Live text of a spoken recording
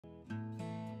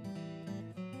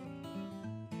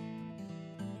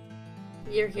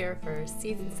You're here for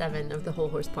season 7 of the Whole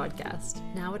Horse Podcast,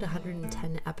 now at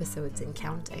 110 episodes and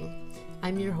counting.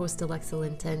 I'm your host, Alexa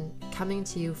Linton, coming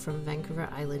to you from Vancouver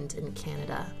Island in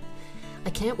Canada. I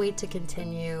can't wait to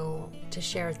continue to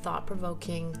share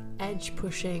thought-provoking,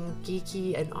 edge-pushing,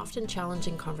 geeky, and often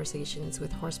challenging conversations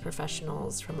with horse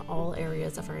professionals from all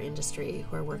areas of our industry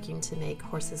who are working to make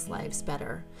horses' lives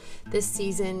better. This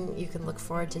season, you can look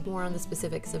forward to more on the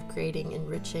specifics of creating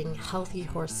enriching, healthy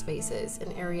horse spaces,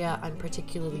 an area I'm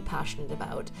particularly passionate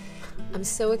about. I'm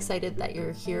so excited that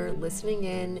you're here listening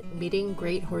in, meeting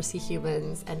great horsey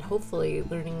humans, and hopefully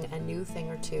learning a new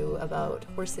thing or two about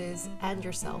horses and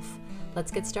yourself. Let's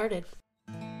get started.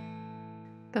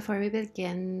 Before we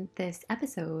begin this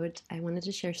episode, I wanted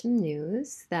to share some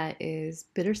news that is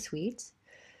bittersweet.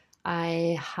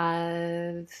 I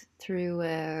have, through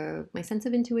my sense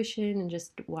of intuition and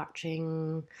just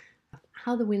watching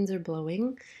how the winds are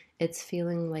blowing, it's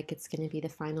feeling like it's going to be the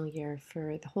final year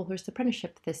for the Whole Horse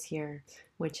Apprenticeship this year,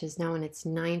 which is now in its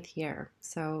 9th year.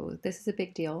 So this is a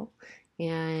big deal.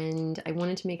 And I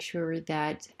wanted to make sure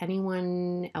that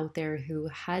anyone out there who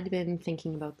had been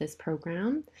thinking about this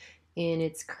program in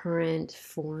its current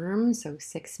form, so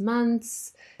 6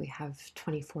 months, we have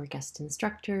 24 guest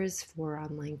instructors, 4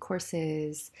 online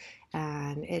courses,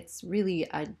 and it's really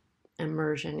an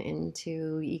immersion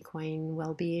into equine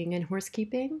well-being and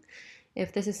horsekeeping.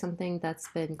 If this is something that's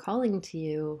been calling to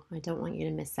you, I don't want you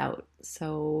to miss out.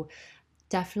 So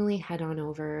definitely head on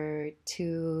over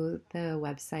to the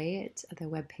website. The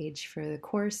webpage for the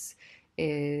course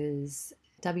is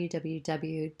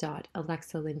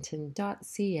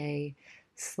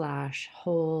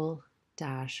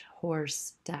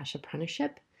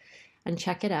www.alexalinton.ca/whole-horse-apprenticeship and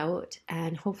check it out,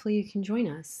 and hopefully you can join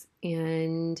us.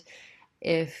 And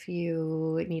if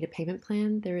you need a payment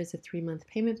plan, there is a 3-month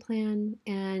payment plan,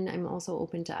 and I'm also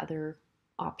open to other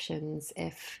options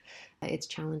if it's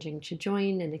challenging to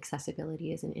join and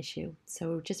accessibility is an issue.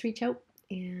 So just reach out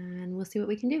and we'll see what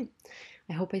we can do.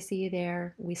 I hope I see you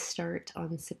there. We start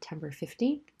on September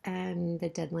 15th and the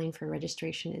deadline for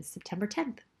registration is September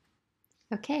 10th.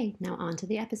 Okay, now on to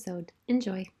the episode.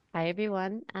 Enjoy. Hi,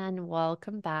 everyone, and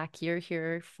welcome back. You're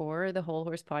here for the Whole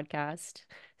Horse Podcast.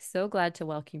 So glad to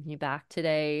welcome you back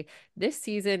today. This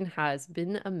season has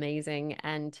been amazing,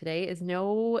 and today is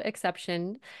no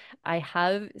exception. I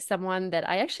have someone that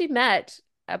I actually met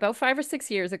about 5 or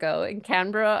 6 years ago in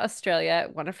Canberra, Australia,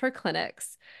 at one of her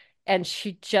clinics. And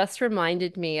she just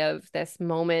reminded me of this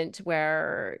moment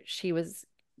where she was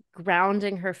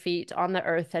grounding her feet on the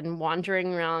earth and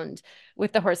wandering around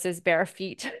with the horses bare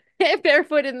feet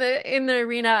barefoot in the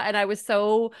arena, and I was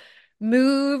so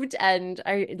moved, and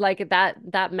I like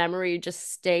that memory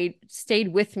just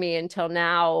stayed with me until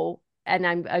now, and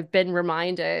I've been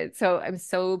reminded. So I'm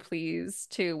so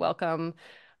pleased to welcome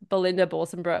Belinda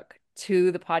Bolsenbroek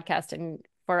to the podcast and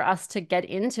for us to get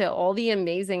into all the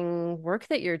amazing work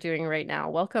that you're doing right now.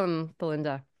 Welcome,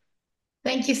 Belinda.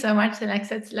 Thank you so much,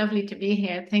 Alexa. It's lovely to be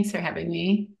here. Thanks for having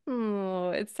me. Oh,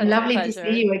 it's And such a lovely to see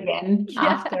pleasure. you again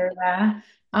Yeah.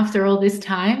 after all this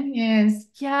time. Yes.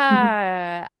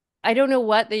 Yeah. I don't know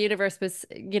what the universe was,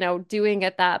 doing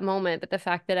at that moment, but the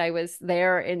fact that I was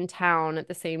there in town at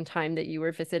the same time that you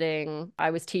were visiting, I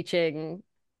was teaching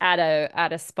at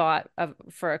a spot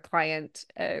for a client,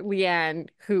 Leanne,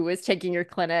 who was taking your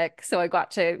clinic. So I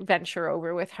got to venture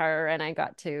over with her and I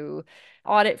got to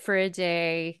audit for a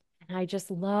day. And I just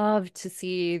loved to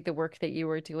see the work that you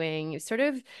were doing. You sort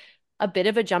of a bit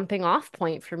of a jumping off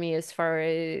point for me as far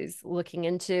as looking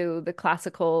into the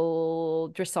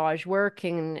classical dressage work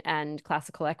and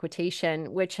classical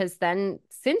equitation, which has then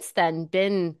since then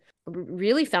been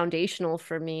really foundational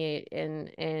for me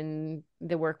in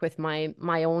the work with my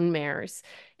own mares.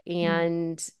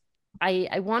 And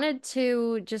I wanted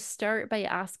to just start by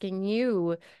asking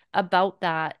you about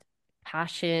that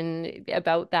passion,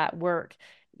 about that work.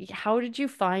 How did you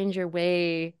find your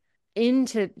way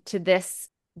into this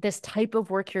type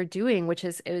of work you're doing, which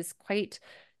is quite,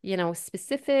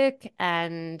 specific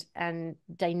and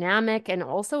dynamic, and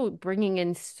also bringing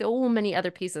in so many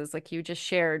other pieces, like you just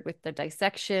shared with the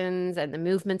dissections and the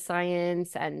movement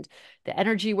science and the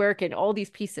energy work and all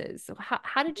these pieces. So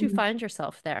how did you find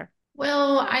yourself there?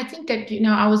 Well, I think that,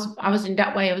 I was in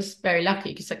that way, I was very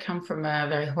lucky because I come from a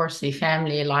very horsey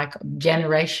family, like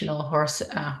generational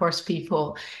horse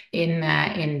people in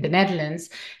the Netherlands.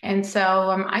 And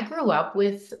so I grew up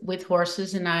with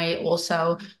horses, and I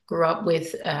also grew up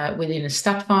within a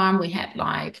stud farm. We had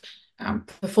like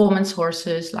performance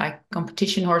horses, like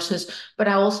competition horses. But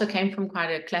I also came from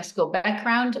quite a classical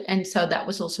background. And so that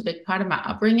was also a big part of my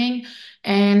upbringing.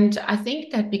 And I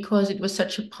think that because it was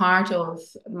such a part of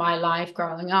my life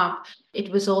growing up,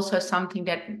 it was also something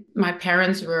that my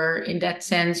parents were, in that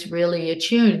sense, really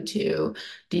attuned to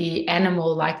the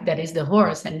animal, like that is the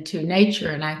horse, and to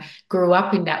nature. And I grew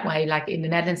up in that way. Like in the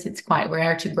Netherlands, it's quite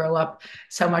rare to grow up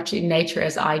so much in nature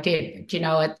as I did.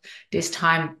 At this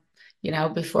time,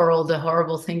 before all the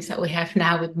horrible things that we have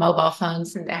now with mobile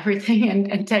phones and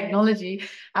everything and technology,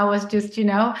 I was just,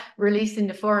 released in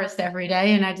the forest every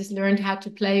day. And I just learned how to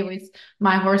play with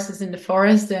my horses in the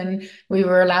forest. And we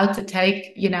were allowed to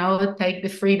take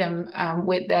the freedom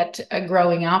with that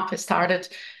growing up. I started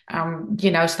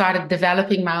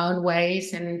developing my own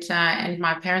ways. And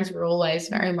my parents were always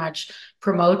very much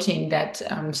promoting that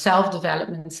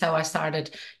self-development. So I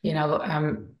started,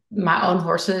 my own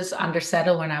horses under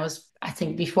saddle when I was, I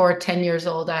think, before 10 years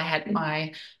old. I had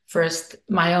my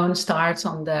own starts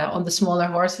on the smaller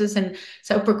horses, and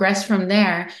so progressed from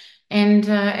there. And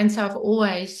so I've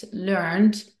always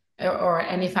learned,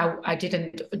 and if I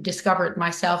didn't discover it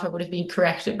myself, I would have been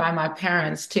corrected by my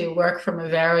parents, to work from a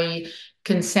very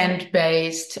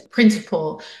consent-based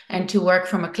principle and to work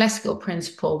from a classical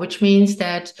principle, which means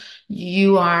that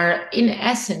you are, in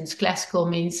essence, classical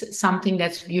means something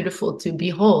that's beautiful to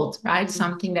behold, right?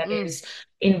 Something that is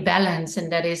in balance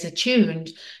and that is attuned,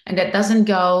 and that doesn't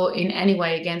go in any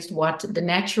way against what the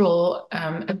natural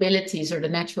abilities or the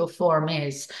natural form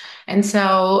is. And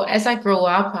so as I grew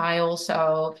up, I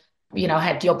also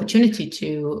had the opportunity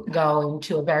to go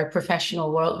into a very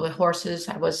professional world with horses.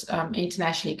 I was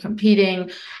internationally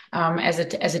competing as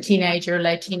a teenager,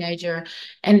 late teenager.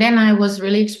 And then I was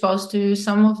really exposed to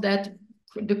some of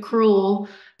the cruel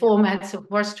formats of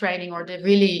horse training, or the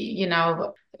really,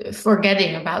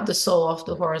 forgetting about the soul of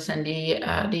the horse, and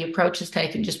the approaches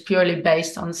taken just purely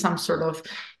based on some sort of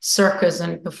circus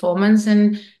and performance.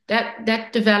 And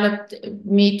that developed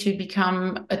me to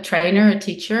become a trainer, a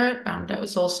teacher. That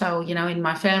was also, in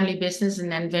my family business, and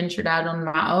then ventured out on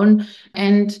my own.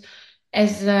 And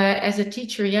as a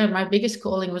teacher, my biggest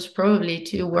calling was probably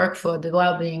to work for the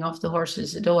well-being of the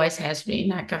horses. It always has been.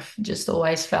 Like, I've just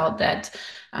always felt that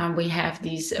we have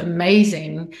these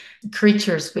amazing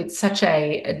creatures with such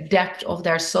a depth of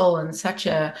their soul and such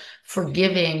a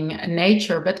forgiving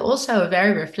nature, but also a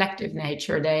very reflective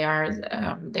nature. They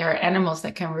are animals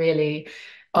that can really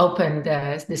open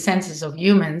the senses of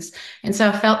humans. And so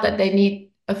I felt that they need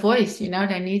a voice,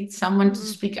 they need someone to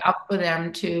speak up for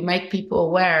them, to make people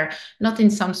aware, not in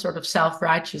some sort of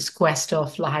self-righteous quest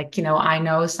of like, I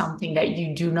know something that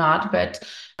you do not, but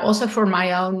also for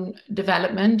my own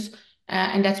development.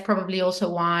 And that's probably also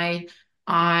why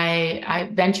I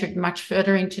ventured much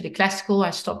further into the classical.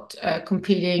 I stopped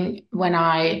competing when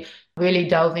I really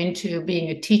dove into being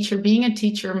a teacher. Being a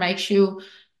teacher makes you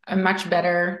a much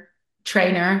better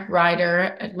trainer,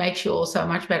 rider. It makes you also a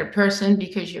much better person,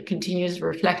 because you're continuously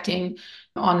reflecting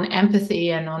on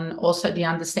empathy and on also the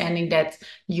understanding that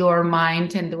your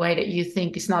mind and the way that you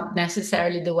think is not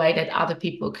necessarily the way that other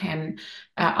people can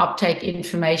uptake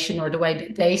information, or the way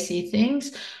that they see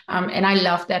things. And I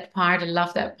love that part. I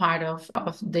love that part of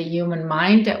the human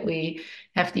mind, that we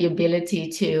have the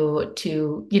ability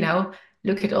to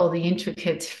look at all the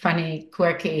intricate, funny,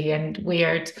 quirky, and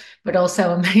weird, but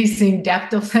also amazing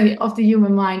depth of the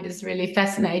human mind. This really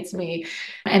fascinates me,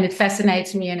 and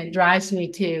it drives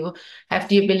me to have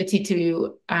the ability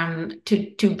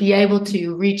to be able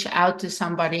to reach out to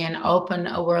somebody and open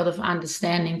a world of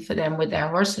understanding for them with their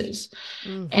horses.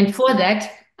 And for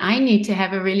that, I need to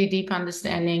have a really deep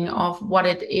understanding of what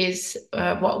it is,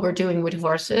 what we're doing with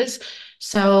horses.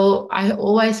 So I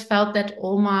always felt that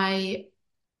all my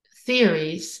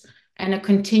theories and a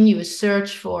continuous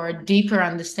search for deeper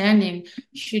understanding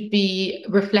should be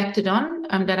reflected on,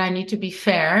 that I need to be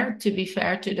fair to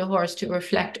the horse, to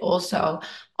reflect also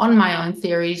on my own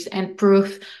theories, and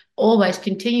prove always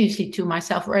continuously to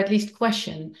myself, or at least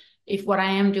question if what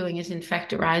I am doing is in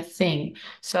fact the right thing.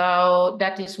 So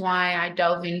that is why I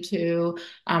dove into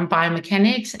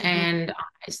biomechanics, and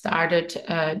I started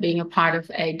being a part of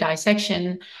a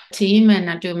dissection team, and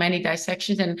I do many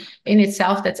dissections. And in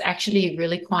itself, that's actually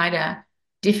really quite a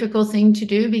difficult thing to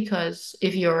do, because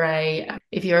if you're a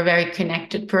very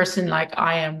connected person like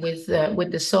I am with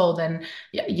the soul, then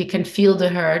you can feel the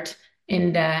hurt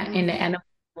in the animal.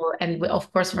 And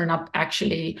of course, we're not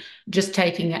actually just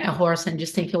taking a horse and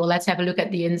just thinking, well, let's have a look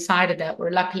at the inside of that. We're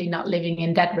luckily not living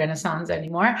in that Renaissance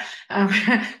anymore.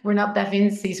 We're not Da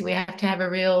Vinci's. We have to have a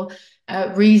real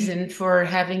reason for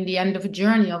having the end of a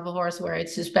journey of a horse, where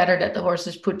it's just better that the horse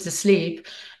is put to sleep.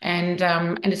 And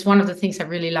it's one of the things I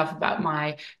really love about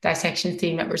my dissection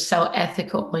team, that we're so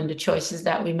ethical in the choices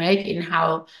that we make, in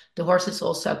how the horse is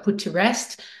also put to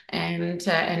rest, and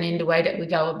in the way that we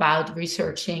go about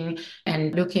researching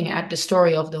and looking at the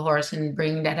story of the horse and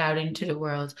bringing that out into the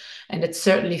world. And it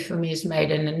certainly for me has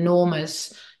made an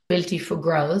enormous ability for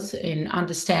growth in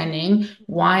understanding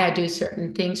why I do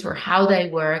certain things or how they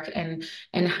work, and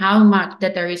how much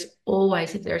that there is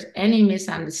always, if there's any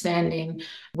misunderstanding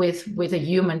with a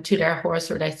human to their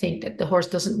horse, or they think that the horse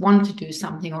doesn't want to do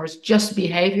something or it's just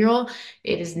behavioral,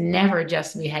 it is never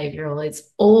just behavioral.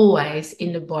 It's always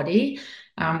in the body.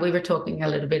 We were talking a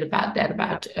little bit about that,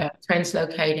 about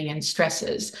translocating and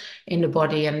stresses in the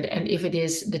body, and if it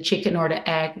is the chicken or the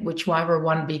egg, whichever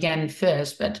one began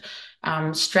first, but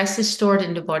stress is stored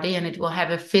in the body, and it will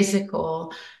have a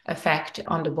physical effect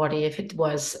on the body if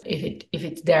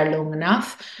it's there long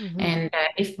enough. Mm-hmm. And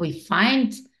if we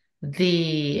find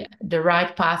the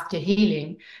right path to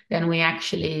healing, then we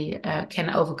actually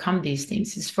can overcome these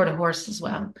things. It's for the horse as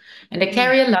well, and they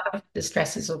carry a lot of the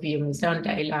stresses of humans, don't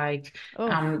they? Like they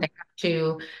have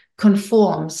to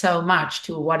conform so much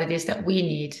to what it is that we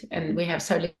need, and we have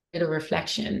so little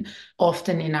reflection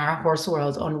often in our horse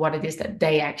world on what it is that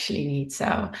they actually need.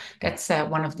 So that's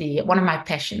one of my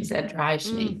passions that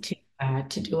drives me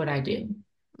to do what I do.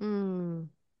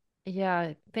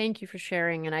 Yeah, thank you for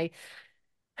sharing. And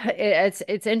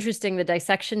it's interesting. The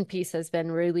dissection piece has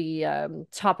been really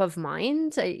top of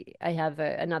mind. I have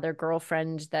another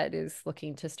girlfriend that is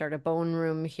looking to start a bone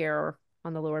room here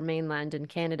on the Lower Mainland in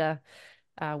Canada,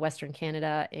 Western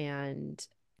Canada, and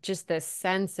just this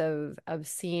sense of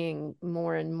seeing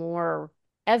more and more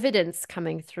evidence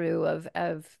coming through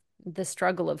of the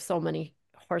struggle of so many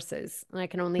horses. And I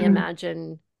can only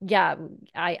imagine. Yeah,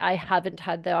 I haven't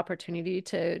had the opportunity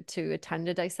to attend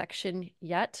a dissection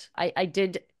yet. I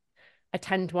did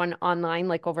attend one online,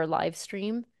 like over live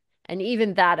stream, and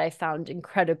even that I found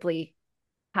incredibly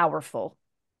powerful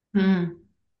to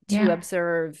Yeah.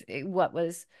 observe what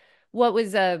was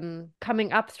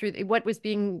coming up through what was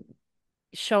being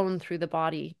shown through the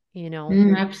body, you know.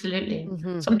 Absolutely.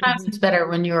 Mm-hmm, Sometimes mm-hmm. it's better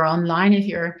when you're online, if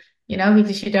you're,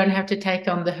 because you don't have to take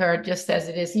on the herd just as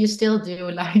it is. You still do,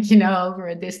 like, over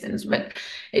a distance, but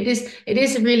it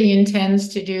is really intense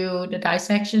to do the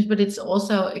dissections, but it's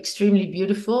also extremely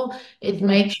beautiful. It Mm-hmm.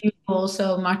 makes you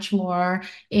also much more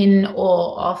in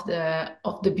awe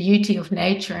of the beauty of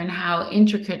nature, and how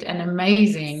intricate and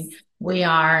amazing we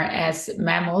are as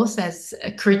mammals, as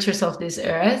creatures of this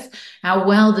earth, how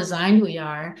well designed we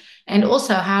are, and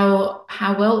also how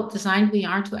well designed we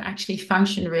are to actually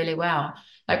function really well.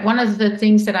 Like, one of the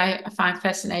things that I find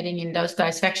fascinating in those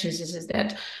dissections is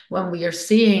that when we are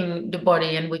seeing the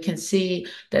body and we can see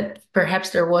that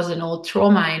perhaps there was an old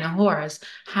trauma in a horse,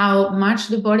 how much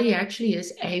the body actually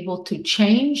is able to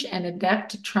change and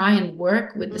adapt to try and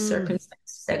work with the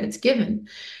circumstances that it's given.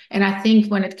 And I think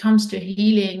when it comes to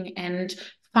healing and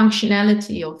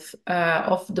functionality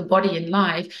of the body in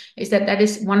life, is that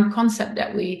is one concept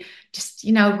that we just,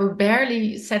 we're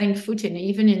barely setting foot in,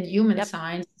 even in human Yep.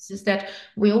 science, is that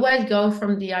we always go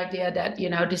from the idea that,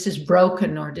 this is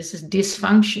broken or this is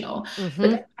dysfunctional. Mm-hmm.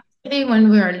 But actually, when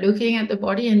we are looking at the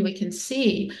body and we can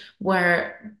see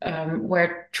where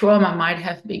trauma might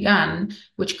have begun,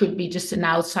 which could be just an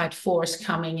outside force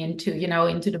coming into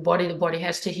the body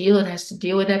has to heal, it has to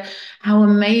deal with it. How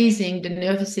amazing the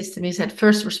nervous system is at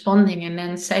first responding and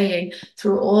then saying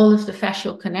through all of the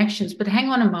fascial connections, but hang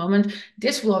on a moment,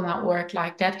 this will not work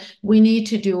like that. We need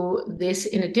to do this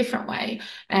in a different way.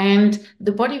 And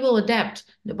the body will adapt.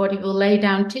 The body will lay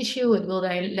down tissue, it will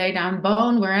lay down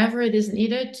bone wherever it is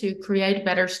needed to create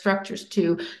better structures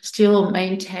to still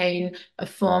maintain a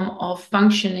form of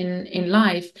function in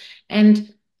life.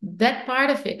 And that part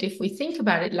of it, if we think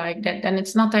about it like that, then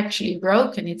it's not actually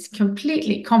broken. It's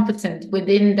completely competent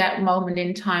within that moment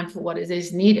in time for what it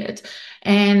is needed.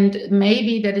 And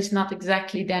maybe that is not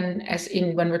exactly then, as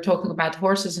in when we're talking about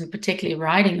horses and particularly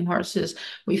riding horses,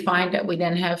 we find that we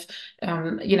then have,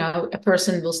 a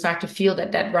person will start to feel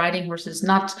that riding horse is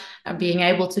not being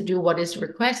able to do what is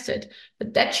requested.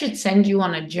 But that should send you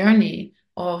on a journey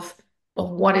of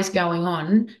what is going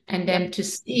on, and then Yep. to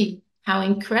see how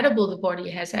incredible the body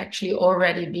has actually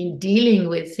already been dealing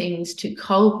with things to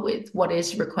cope with what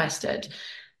is requested,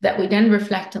 that we then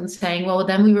reflect on saying, well,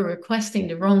 then we were requesting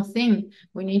the wrong thing.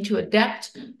 We need to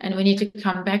adapt, and we need to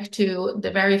come back to the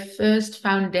very first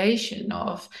foundation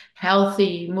of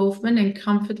healthy movement and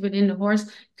comfort within the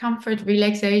horse, comfort,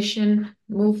 relaxation,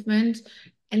 movement.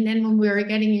 And then when we're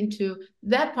getting into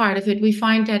that part of it, we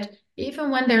find that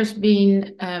even when there's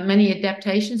been many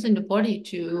adaptations in the body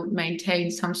to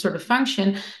maintain some sort of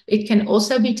function, it can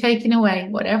also be taken away.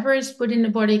 Whatever is put in the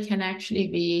body can actually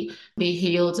be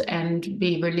healed and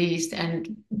be released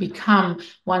and become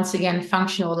once again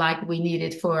functional like we need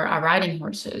it for our riding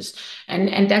horses.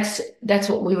 And that's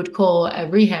what we would call a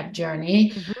rehab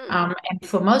journey. Mm-hmm. And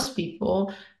for most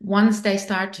people, once they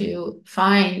start to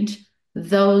find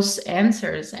those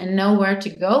answers and know where to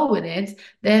go with it,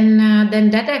 then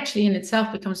that actually in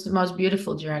itself becomes the most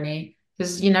beautiful journey.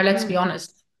 Because, let's be Mm.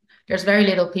 honest, there's very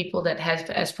little people that have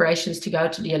aspirations to go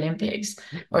to the Olympics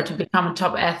or to become a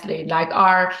top athlete. Like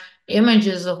our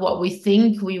images of what we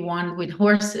think we want with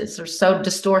horses are so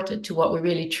distorted to what we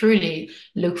really truly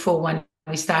look for when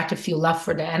we start to feel love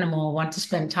for the animal, want to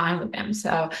spend time with them.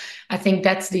 So I think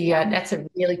that's a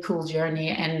really cool journey.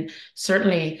 And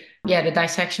certainly, yeah, the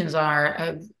dissections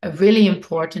are a really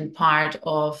important part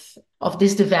of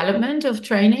this development of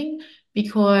training,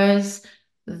 because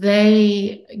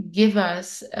they give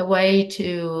us a way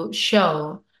to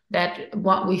show that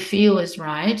what we feel is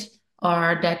right,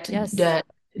 or that Yes.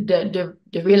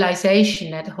 the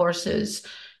realization that horses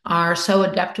are so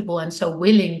adaptable and so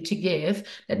willing to give,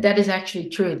 that is actually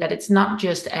true, that it's not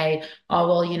just oh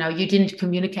well, you didn't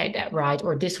communicate that right,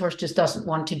 or this horse just doesn't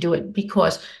want to do it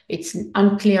because it's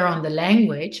unclear on the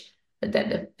language. But that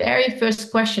the very first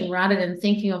question, rather than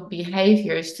thinking of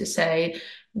behavior, is to say,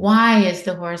 why is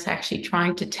the horse actually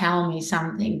trying to tell me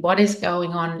something? What is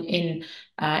going on in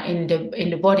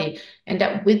the body? And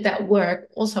that with that work,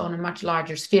 also on a much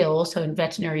larger scale, also in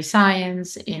veterinary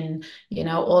science, in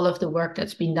all of the work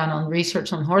that's been done on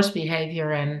research on horse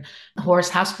behavior and horse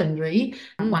husbandry.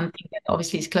 Mm. One thing that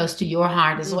obviously is close to your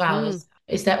heart as well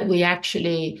Mm-hmm. is that we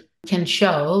actually can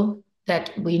show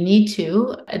that we need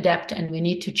to adapt and we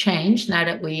need to change now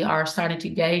that we are starting to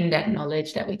gain that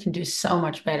knowledge, that we can do so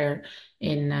much better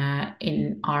in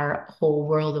our whole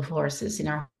world of horses, in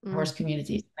our Mm. horse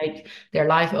communities, make their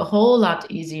life a whole lot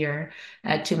easier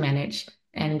to manage,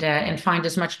 and find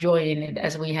as much joy in it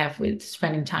as we have with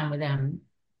spending time with them.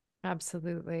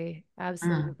 Absolutely. Mm.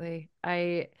 Absolutely.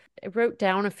 I wrote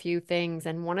down a few things,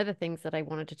 and one of the things that I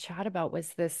wanted to chat about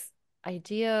was this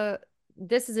idea.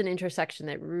 This is an intersection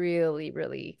that really,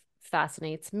 really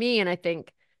fascinates me, and I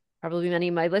think probably many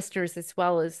of my listeners as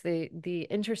well, is the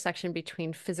intersection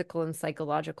between physical and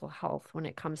psychological health when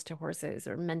it comes to horses,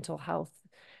 or mental health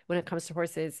when it comes to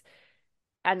horses.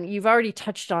 And you've already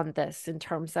touched on this in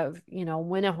terms of,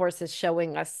 when a horse is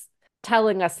showing us,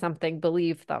 telling us something,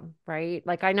 believe them, right?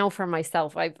 Like I know for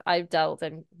myself, I've dealt,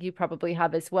 and you probably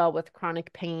have as well, with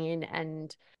chronic pain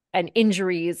and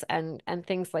injuries and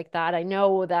things like that. I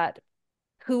know that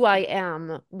who I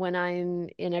am when I'm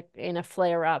in a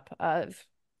flare up of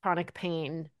chronic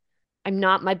pain, I'm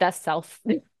not my best self.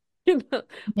 Yeah,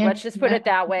 Let's just put yeah. it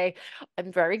that way.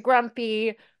 I'm very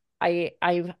grumpy.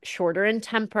 I'm shorter in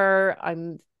temper.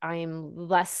 I'm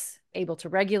less able to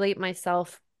regulate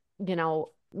myself,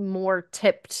 more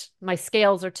tipped. My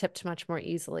scales are tipped much more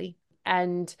easily.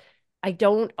 And I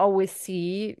don't always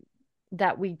see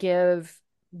that we give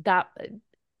that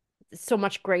so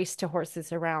much grace to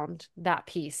horses around that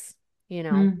piece,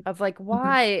 Mm. of like, Mm.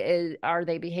 why are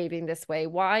they behaving this way?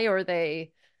 Why are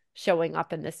they showing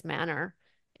up in this manner?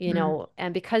 Mm.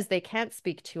 And because they can't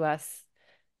speak to us,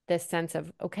 this sense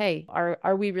of, okay,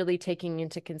 are we really taking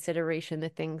into consideration the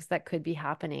things that could be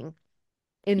happening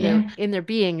in their Yeah. in their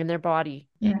being, in their body?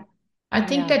 Yeah, I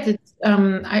think Yeah.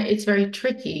 that it's very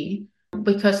tricky,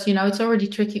 because it's already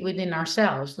tricky within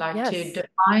ourselves, like to Yes.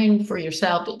 define for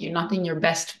yourself that you're not in your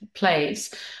best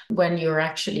place when you're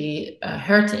actually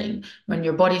hurting, when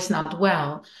your body's not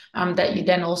well, that you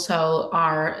then also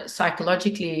are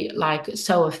psychologically like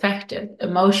so affected,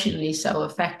 emotionally so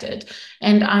affected.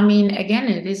 And I mean, again,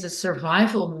 it is a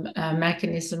survival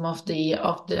mechanism of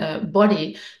the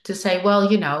body to say, well,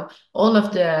 all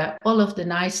of the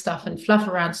nice stuff and fluff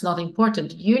around is not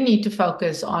important. You need to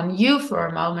focus on you for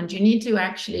a moment. You need to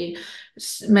actually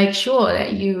make sure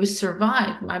that you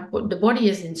survive. The body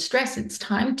is in stress. It's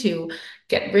time to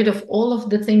get rid of all of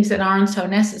the things that aren't so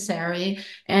necessary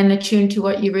and attune to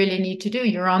what you really need to do.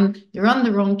 You're on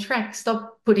the wrong track.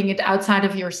 Stop putting it outside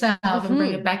of yourself and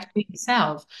bring it Hmm. back to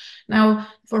yourself. Now,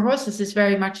 for horses, it's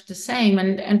very much the same,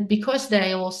 and because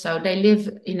they live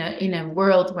in a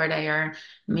world where they are,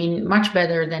 I mean, much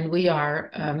better than we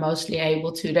are mostly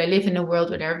able to. They live in a world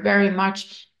where they're very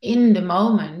much in the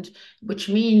moment, which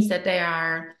means that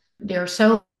they're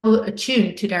so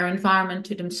attuned to their environment,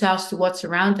 to themselves, to what's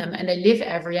around them, and they live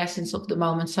every essence of the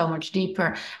moment so much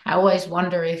deeper. I always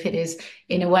wonder if it is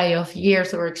in a way of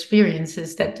years or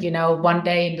experiences that, one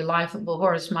day in the life of a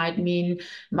horse might mean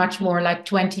much more like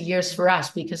 20 years for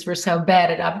us, because we're so bad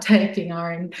at uptaking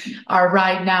our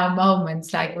right now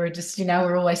moments. Like we're just,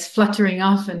 we're always fluttering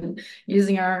off and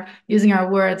using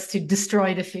our words to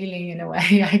destroy the feeling in a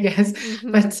way, I guess.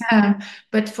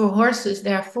 But for horses,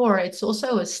 therefore, it's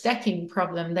also a stacking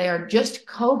problem. They are just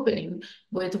coping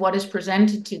with what is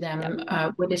presented to them,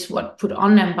 what is what put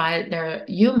on them by their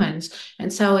humans.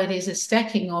 And so it is a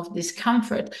stacking of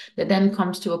discomfort that then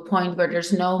comes to a point where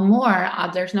there's no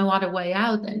other way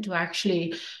out than to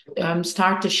actually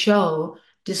start to show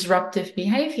disruptive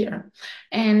behavior.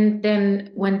 And then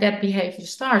when that behavior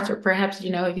starts, or perhaps,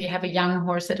 if you have a young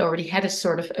horse that already had a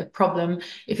sort of a problem,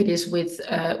 if it is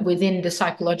within the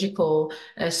psychological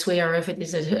sphere, if it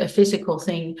is a physical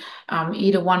thing,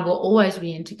 either one will always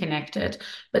be interconnected.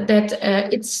 But that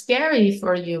it's scary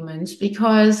for humans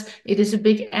because it is a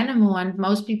big animal, and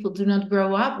most people do not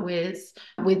grow up with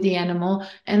the animal,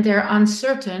 and they're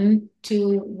uncertain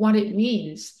to what it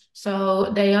means.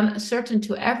 So they are uncertain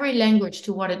to every language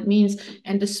to what it means,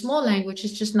 and the small language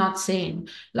is just not seen.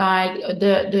 Like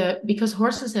because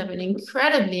horses have an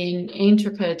incredibly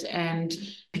intricate and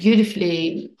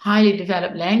beautifully highly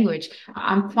developed language.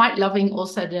 I'm quite loving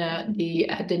also the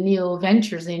Neil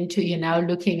ventures into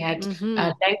looking at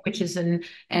languages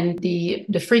and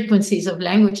the frequencies of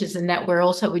languages, and that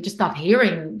we're just not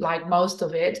hearing like most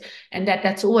of it, and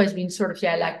that's always been sort of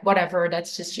like whatever,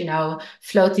 that's just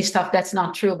floaty stuff. That's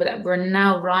not true, but we're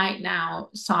right now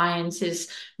science is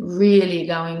really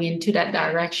going into that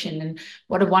direction, and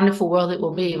what a wonderful world it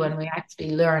will be when we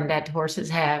actually learn that horses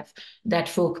have that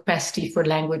full capacity for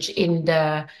language in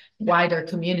the wider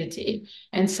community.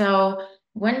 And so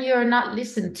when you're not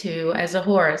listened to as a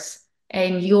horse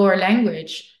in your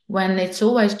language, when it's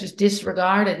always just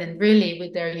disregarded, and really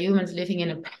with their humans living in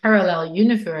a parallel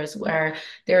universe where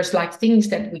there's like things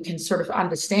that we can sort of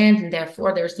understand, and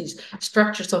therefore there's these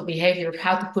structures of behavior of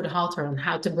how to put a halter on,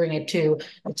 how to bring it to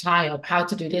a tie up, how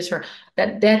to do this or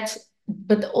that.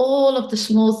 But all of the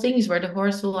small things where the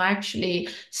horse will actually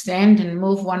stand and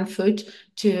move one foot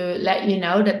to let you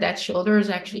know that shoulder is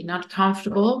actually not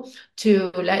comfortable,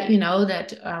 to let you know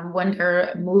that when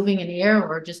they're moving in the air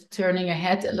or just turning a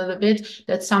head a little bit,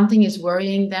 that something is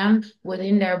worrying them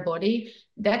within their body,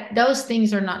 that those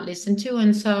things are not listened to.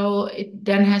 And so it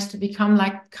then has to become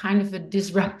like kind of a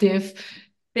disruptive,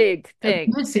 big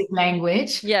abusive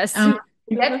language. Yes.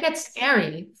 That gets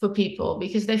scary for people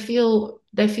because they feel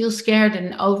scared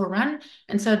and overrun.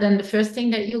 And so then the first thing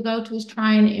that you go to is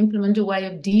try and implement a way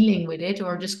of dealing with it,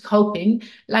 or just coping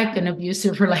like an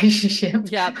abusive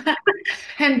relationship. Yep.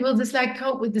 And we'll just like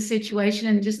cope with the situation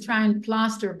and just try and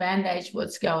plaster, bandage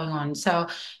what's going on. So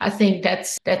I think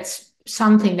that's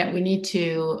something that we need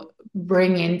to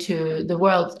bring into the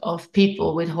world of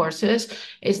people with horses,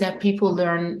 is that people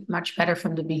learn much better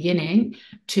from the beginning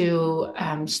to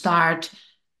start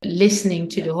listening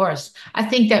to the horse. I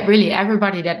think that really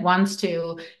everybody that wants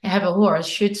to have a horse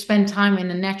should spend time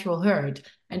in a natural herd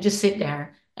and just sit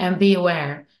there and be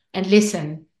aware and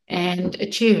listen and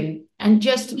attune, and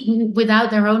just without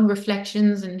their own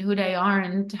reflections and who they are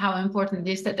and how important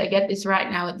it is that they get this right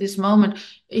now at this moment.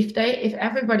 If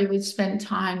everybody would spend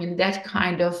time in that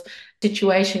kind of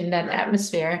situation, that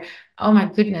atmosphere, oh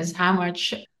my goodness, how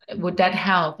much would that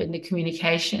help in the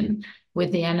communication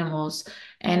with the animals?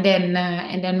 And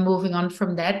then moving on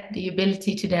from that, the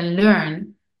ability to then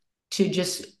learn to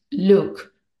just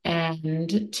look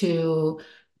and to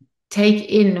take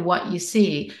in what you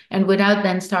see, and without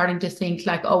then starting to think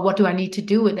like, oh, what do I need to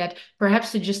do with that?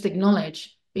 Perhaps to just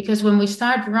acknowledge. Because when we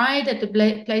start right at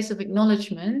the place of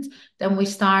acknowledgement, then we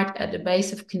start at the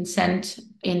base of consent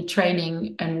in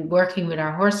training and working with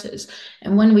our horses.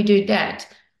 And when we do that,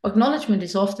 acknowledgement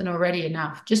is often already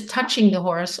enough. Just touching the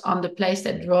horse on the place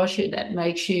that draws you, that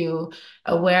makes you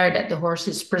aware that the horse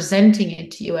is presenting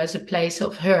it to you as a place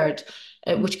of hurt,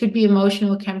 which could be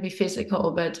emotional, can be physical,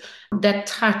 but that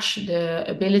touch, the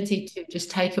ability to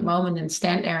just take a moment and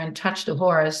stand there and touch the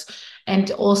horse, and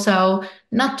also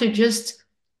not to just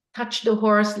touch the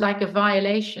horse like a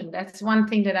violation. That's one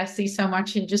thing that I see so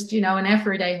much in just, an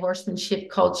everyday horsemanship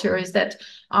culture, is that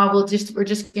we're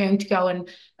just going to go and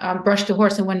brush the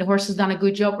horse, and when the horse has done a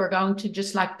good job, we're going to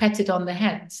just like pet it on the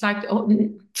head. It's like,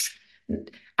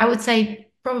 I would say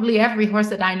probably every horse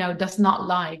that I know does not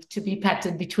like to be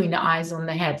patted between the eyes on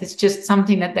the head. It's just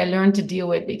something that they learn to deal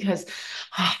with because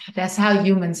that's how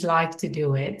humans like to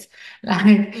do it.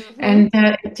 Like, Mm-hmm.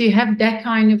 and to have that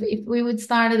kind of, if we would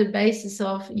start at the basis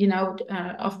of,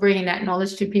 of bringing that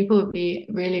knowledge to people, would be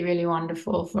really, really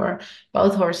wonderful for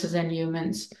both horses and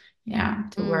humans. Yeah,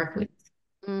 to Mm, work with.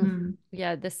 mm. Mm.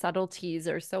 Yeah, the subtleties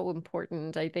are so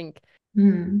important. I think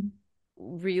Mm.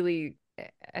 really,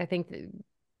 I think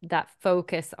that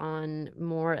focus on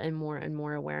more and more and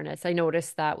more awareness. I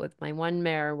noticed that with my one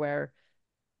mare where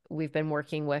we've been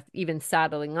working with even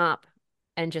saddling up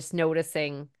and just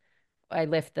noticing I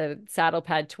lift the saddle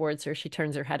pad towards her, she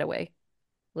turns her head away.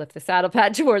 Lift the saddle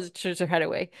pad towards her, turns her head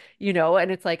away,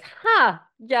 and it's like,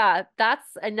 yeah,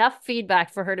 that's enough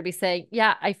feedback for her to be saying,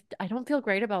 yeah, I don't feel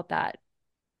great about that.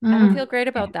 I don't feel Mm. great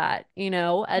about that,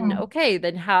 and Yeah. okay,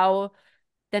 then how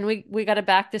then we got to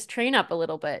back this train up a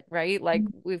little bit, right? Like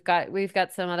we've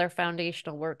got some other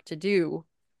foundational work to do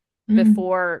Mm.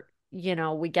 before,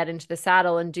 we get into the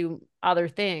saddle and do other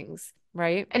things,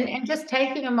 right? And just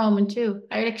taking a moment too.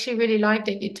 I actually really like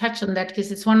that you touch on that because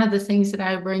it's one of the things that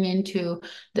I bring into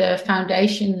the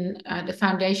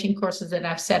foundation courses that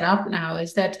I've set up now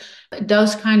is that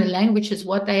those kind of languages,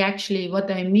 what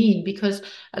they mean, because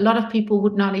a lot of people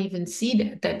would not even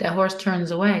see that the horse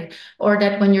turns away, or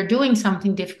that when you're doing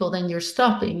something difficult and you're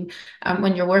stopping,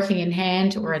 when you're working in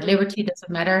hand or at Mm-hmm. liberty,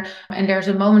 doesn't matter. And there's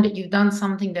a moment that you've done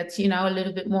something that's, a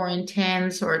little bit more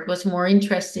intense, or it was more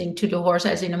interesting to the horse,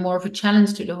 as in a more of a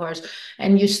challenge to the horse,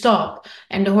 and you stop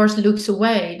and the horse looks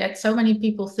away. That so many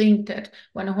people think that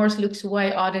when a horse looks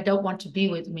away, oh, they don't want to be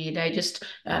with me.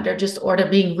 Or they're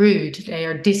being rude. They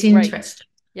are Right. disinterested.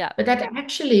 Yeah. But that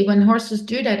actually, when horses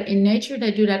do that in nature,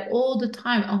 they do that all the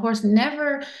time. A horse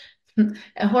never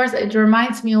a horse, it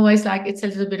reminds me always, like, it's a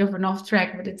little bit of an off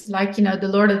track, but it's like, the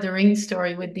Lord of the Rings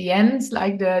story with the ents,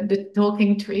 like the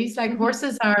talking trees. Like Mm-hmm.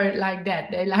 horses are like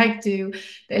that. They like to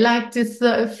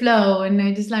flow, and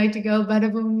they just like to go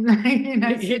bada boom,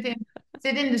 like,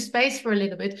 sit in the space for a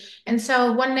little bit. And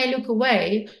so when they look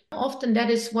away, often that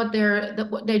is what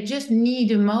they just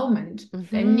need a moment.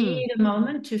 They Mm-hmm. need a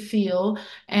moment to feel,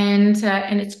 and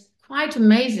it's quite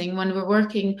amazing when we're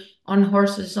working on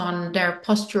horses on their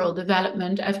postural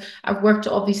development. I've worked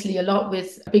obviously a lot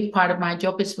with, a big part of my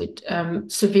job is with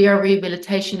severe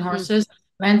rehabilitation Mm-hmm. horses,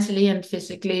 mentally and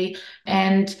physically,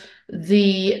 and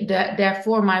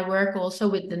therefore my work also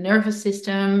with the nervous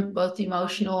system, both the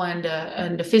emotional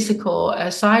and the physical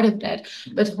side of that.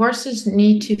 But horses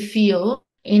need to feel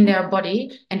in their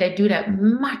body, and they do that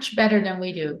much better than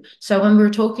we do. So when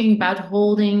we're talking about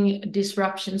holding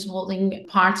disruptions, holding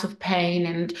parts of pain,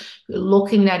 and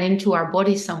locking that into our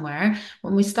body somewhere,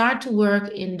 when we start to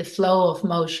work in the flow of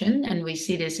motion, and we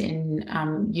see this in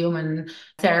human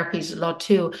therapies a lot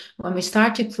too, when we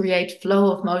start to create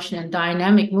flow of motion and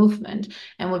dynamic movement,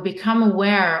 and we become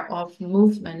aware of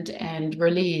movement and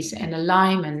release and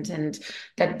alignment, and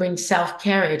that brings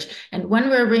self-carriage. And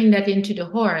when we're bringing that into the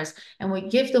horse, and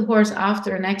we give the horse,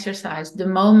 after an exercise, the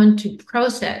moment to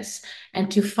process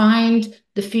and to find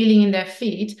the feeling in their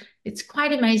feet, it's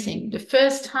quite amazing. The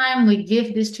first time we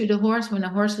give this to the horse, when the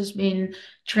horse has been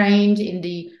trained in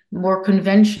the more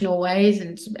conventional ways,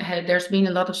 and there's been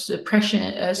a lot of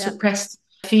Yeah. suppressed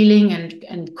feeling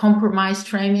and compromised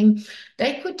training,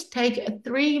 they could take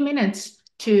 3 minutes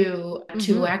to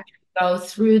Mm-hmm. actually go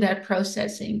through that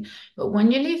processing. But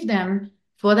when you leave them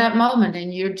for that moment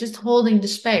and you're just holding the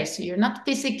space, so you're not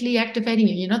physically activating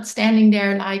it, you're not standing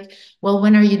there like, well,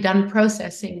 when are you done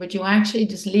processing? But you actually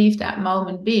just leave that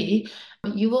moment be.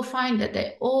 You will find that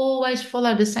they always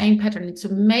follow the same pattern. It's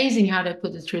amazing how they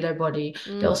put it through their body.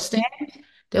 Mm. They'll stand,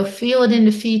 they'll feel it in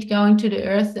the feet going to the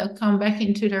earth, they'll come back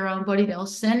into their own body, they'll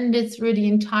send it through the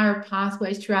entire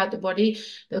pathways throughout the body,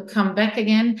 they'll come back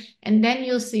again, and then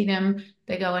you'll see them,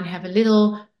 they go and have a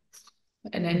little,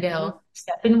 and then Mm-hmm. they'll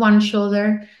step in one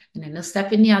shoulder, and then they'll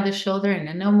step in the other shoulder, and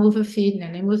then they'll move a feet, and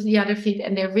then they move the other feet,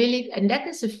 and that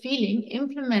is a feeling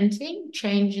implementing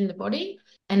change in the body,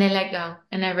 and they let go,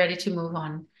 and they're ready to move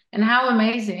on. And how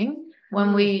amazing when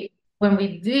Mm.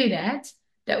 we do that,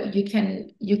 that you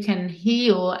can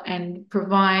heal and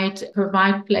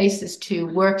provide places to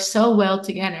work so well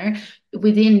together.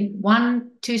 Within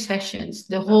 1-2 sessions,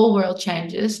 the whole world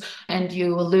changes, and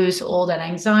you will lose all that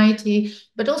anxiety,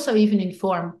 but also even in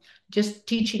form. Just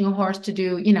teaching a horse to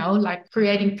do, like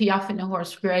creating piaffe in a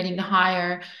horse, creating the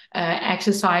higher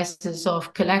exercises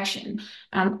of collection.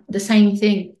 The same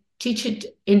thing, teach it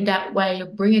in that way,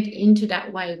 bring it into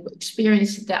that way,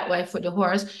 experience it that way for the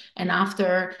horse. And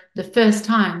after the first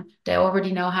time, they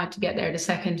already know how to get there the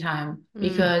second time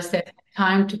because they have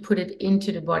time to put it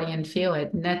into the body and feel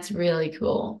it. And that's really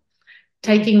cool.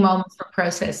 Taking moments for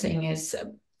processing is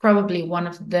probably one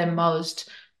of the most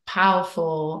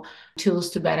powerful tools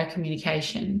to better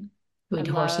communication with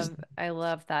horses. I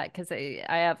love that because I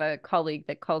have a colleague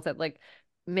that calls it like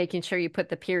making sure you put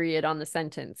the period on the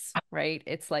sentence, right?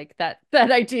 It's like that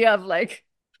idea of like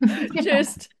Yeah.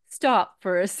 just stop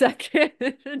for a second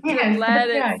to Yes, let that's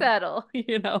it right. settle,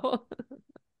 you know?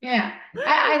 Yeah,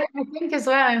 I think as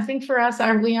well. I think for us,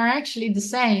 we are actually the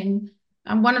same.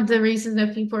 And one of the reasons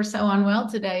that people are so unwell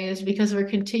today is because we're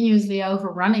continuously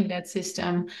overrunning that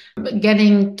system, but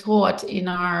getting taught in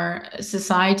our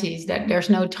societies that there's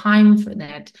no time for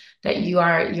that, that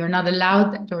you're not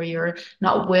allowed that, or you're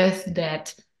not worth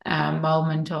that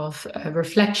moment of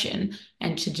reflection,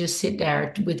 and to just sit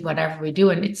there with whatever we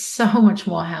do. And it's so much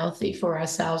more healthy for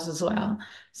ourselves as well.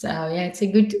 So yeah, it's a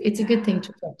good thing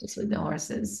to practice with the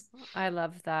horses. I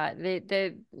love that.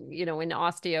 You know, in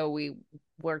osteo, we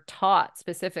were taught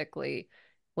specifically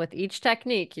with each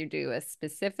technique, you do a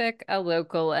specific, a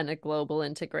local, and a global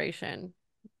integration,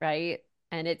 right?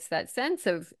 And it's that sense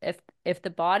of if the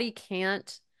body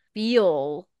can't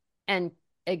feel and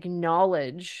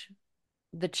acknowledge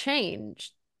the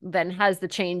change, then has the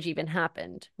change even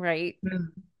happened, right?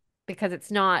 Mm. Because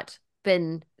it's not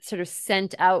been sort of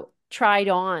sent out, tried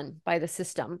on by the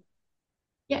system.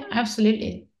 Yeah,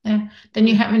 absolutely. Yeah. Then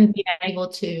you Mm, haven't been able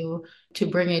to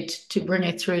bring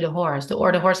it through the horse.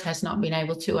 Or the horse has not been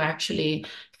able to actually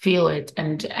feel it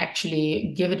and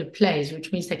actually give it a place,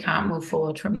 which means they can't move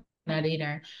forward from that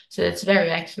either. So it's very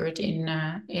accurate in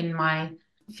my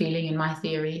feeling, in my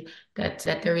theory, that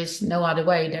there is no other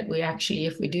way, that we actually,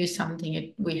 if we do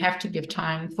something, we have to give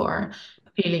time for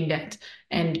feeling that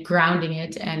and grounding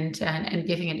it and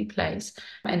giving it a place.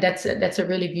 And that's a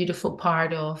really beautiful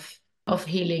part of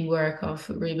healing work, of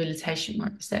rehabilitation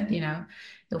work, is that,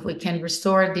 if we can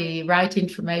restore the right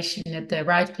information at the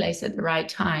right place at the right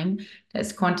time,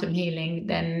 that's quantum healing,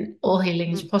 then all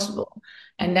healing is mm, possible.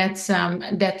 And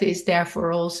that is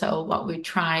therefore also what we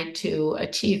try to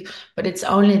achieve. But it's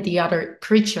only the other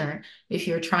creature. If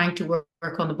you're trying to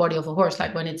work on the body of a horse,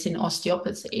 like when it's in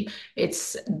osteopathy,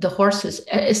 it's the horses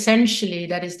essentially,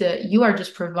 you are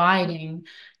just providing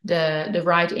the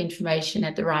right information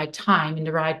at the right time in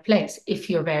the right place if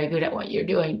you're very good at what you're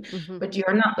doing. mhm. But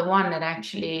you're not the one that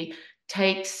actually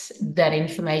takes that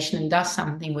information and does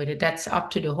something with it. That's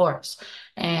up to the horse.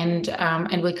 And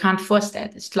we can't force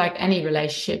that. It's like any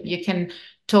relationship. You can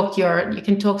talk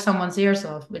someone's ears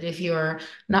off, but if you're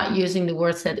not using the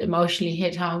words that emotionally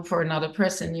hit home for another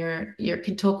person, you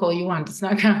can talk all you want. It's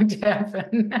not going to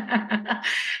happen.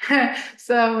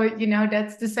 So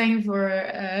that's the same for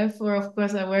of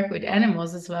course I work with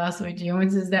animals as well as with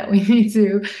humans, is that we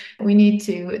need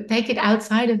to take it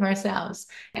outside of ourselves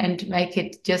and make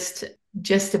it just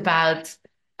about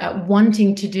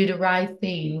wanting to do the right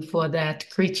thing for that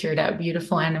creature, that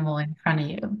beautiful Mm, animal in front of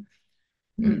you.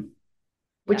 mm. Mm.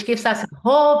 Which gives Yes. us a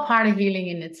whole part of healing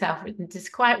in itself. It is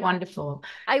quite wonderful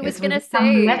I was because we gonna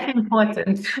become less say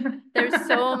important. there's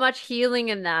so much healing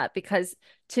in that because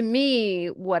to me,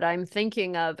 what I'm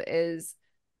thinking of is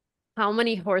how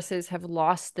many horses have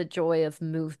lost the joy of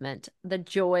movement, the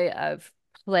joy of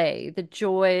play, the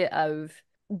joy of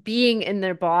being in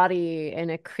their body in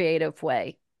a creative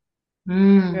way,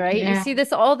 right? You Yeah, see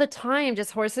this all the time,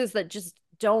 just horses that just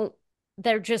don't,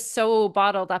 they're just so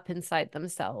bottled up inside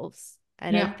themselves.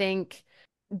 And I yeah, think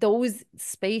those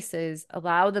spaces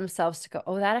allow themselves to go,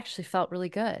 oh, that actually felt really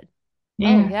good.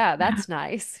 Oh, yeah. yeah, that's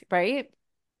nice, right?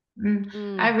 I Mm,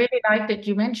 really like that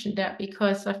you mentioned that,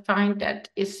 because I find that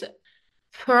is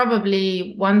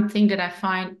probably one thing that I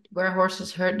find where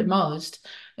horses hurt the most,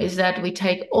 is that we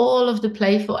take all of the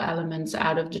playful elements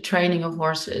out of the training of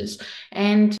horses.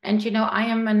 And I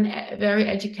am a very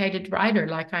educated rider.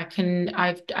 Like I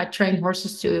train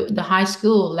horses to the high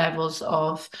school levels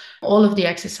of all of the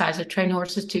exercise. I train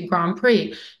horses to Grand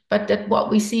Prix. But that what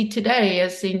we see today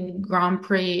as in Grand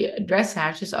Prix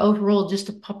dressage is overall just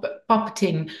a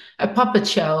puppet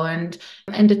show.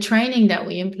 And the training that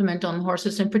we implement on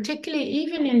horses, and particularly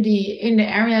even in the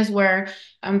areas where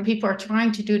people are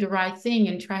trying to do the right thing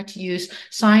and try to use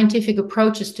scientific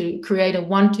approaches to create a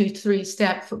 1, 2, 3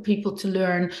 step for people to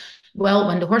learn. Well,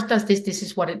 when the horse does this, this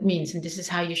is what it means, and this is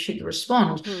how you should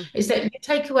respond. mhm, Is that you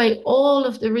take away all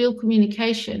of the real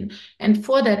communication, and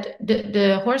for that,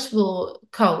 the horse will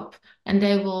cope and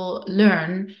they will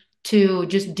learn to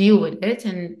just deal with it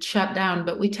and shut down,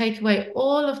 but we take away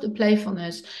all of the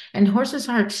playfulness. And horses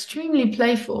are extremely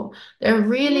playful. They're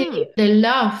really, Hmm. they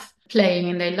love playing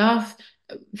and they love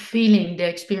feeling the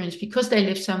experience because they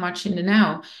live so much in the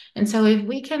now. And so if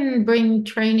we can bring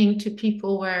training to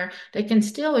people where they can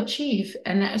still achieve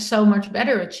and so much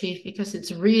better achieve, because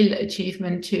it's real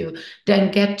achievement to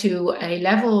then get to a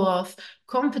level of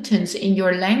competence in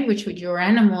your language with your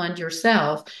animal and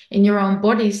yourself, in your own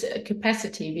body's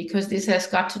capacity, because this has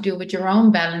got to do with your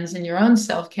own balance and your own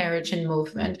self-carriage and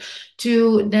movement,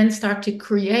 to then start to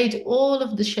create all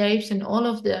of the shapes and all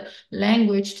of the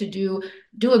language to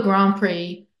do a Grand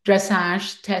Prix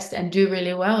dressage test and do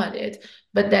really well at it.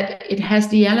 But that it has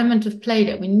the element of play,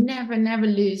 that we never, never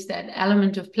lose that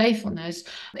element of playfulness,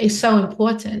 is so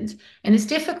important. And it's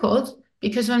difficult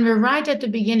because when we're right at the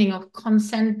beginning of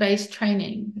consent-based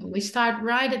training, we start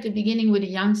right at the beginning with a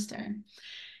youngster,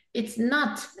 it's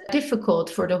not difficult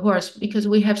for the horse because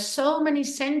we have so many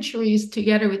centuries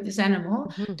together with this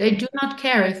animal. Mhm. They do not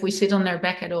care if we sit on their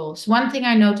back at all. So one thing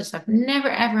I noticed, I've never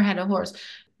ever had a horse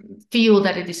feel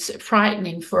that it is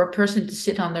frightening for a person to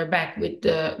sit on their back with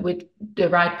the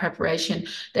right preparation.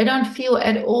 They don't feel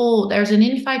at all. There's an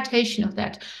invitation of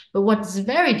that. But what's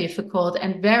very difficult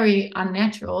and very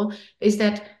unnatural is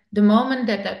that the moment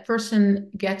that that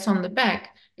person gets on the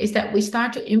back, is that we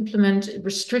start to implement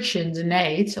restrictions and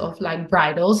aids of like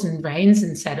bridles and reins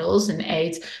and saddles and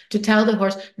aids to tell the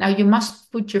horse, now you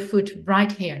must put your foot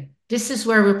right here. This is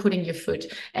where we're putting your foot.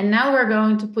 And now we're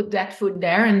going to put that foot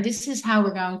there. And this is how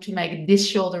we're going to make this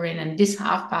shoulder in and this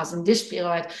half pass and this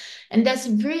pirouette. And that's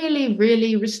really,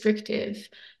 really restrictive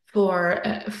for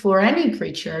any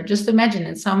creature. Just imagine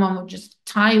that someone would just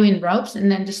tie you in ropes and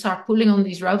then just start pulling on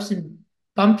these ropes and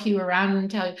bump you around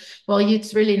and tell you, well,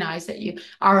 it's really nice that you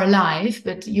are alive,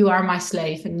 but you are my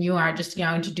slave and you are just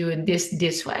going to do it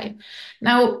this way.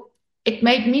 Now, it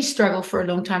made me struggle for a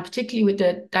long time, particularly with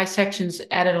the dissections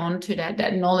added on to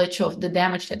that knowledge of the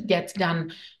damage that gets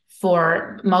done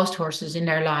for most horses in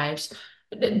their lives.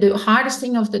 The hardest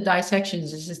thing of the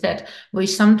dissections is that we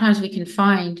can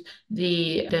find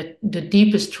the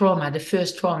deepest trauma, the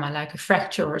first trauma, like a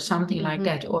fracture or something like Mhm.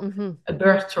 that, or Mhm. a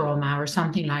birth trauma or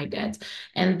something like that.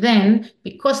 And then,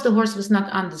 because the horse was not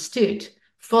understood,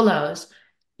 follows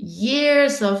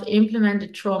years of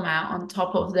implemented trauma on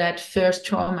top of that first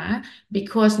trauma,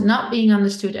 because not being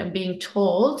understood and being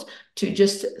told to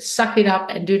just suck it up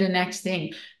and do the next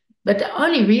thing. But the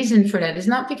only reason for that is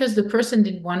not because the person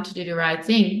didn't want to do the right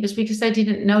thing, it's because they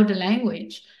didn't know the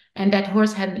language. And that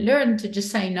horse hadn't learned to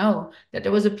just say no, that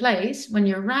there was a place when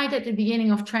you're right at the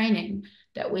beginning of training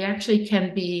that we actually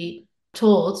can be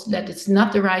told that it's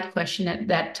not the right question at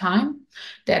that time,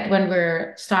 that when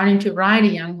we're starting to ride a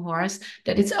young horse,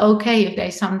 that it's okay if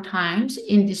they sometimes,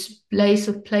 in this place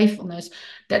of playfulness,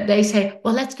 that they say,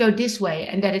 well, let's go this way.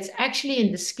 And that it's actually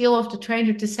in the skill of the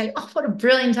trainer to say, oh, what a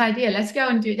brilliant idea. Let's go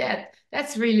and do that.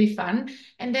 That's really fun.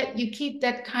 And that you keep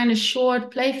that kind of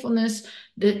short playfulness,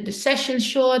 the session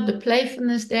short, the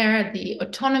playfulness there, the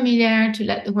autonomy there, to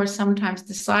let the horse sometimes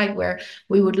decide where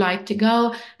we would like to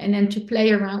go, and then to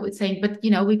play around with saying, but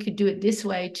we could do it this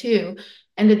way too.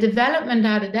 And the development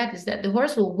out of that is that the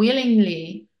horse will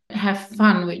willingly have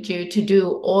fun with you to do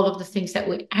all of the things that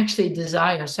we actually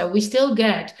desire. So we still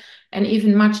get, and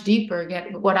even much deeper,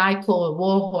 get what I call a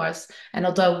war horse. And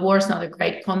although war is not a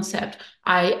great concept,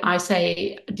 I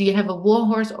say, do you have a war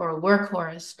horse or a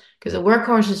workhorse? Because a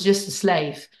workhorse is just a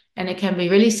slave. And it can be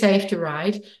really safe to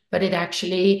ride, but it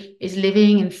actually is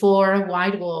living in four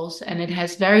wide walls and it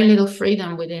has very little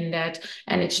freedom within that.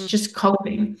 And it's Mhm. just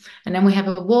coping. And then we have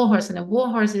a war horse, and a war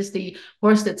horse is the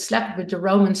horse that slept with the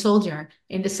Roman soldier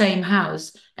in the same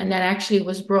house, and that actually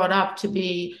was brought up to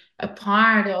be a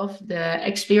part of the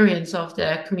experience of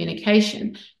the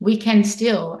communication. We can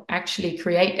still actually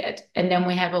create that. And then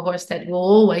we have a horse that will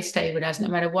always stay with us no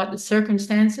matter what the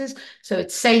circumstances. So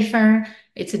it's safer,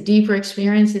 it's a deeper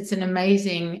experience, it's an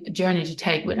amazing journey to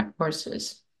take with our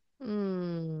horses.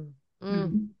 Mm. Mm.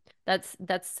 Mm.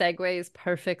 That segues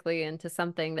perfectly into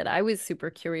something that I was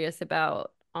super curious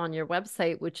about on your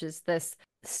website, which is this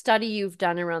study you've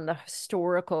done around the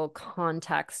historical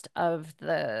context of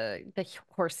the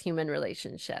horse human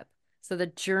relationship. So the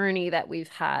journey that we've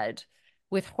had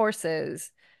with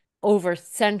horses over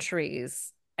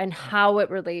centuries and how it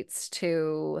relates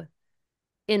to,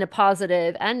 in a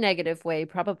positive and negative way,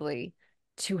 probably,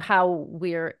 to how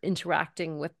we're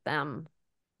interacting with them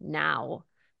now.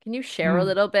 Can you share a Mm.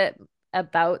 little bit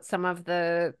about some of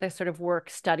the sort of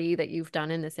work study that you've done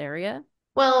in this area?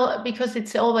 Well, because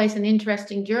it's always an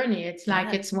interesting journey. It's like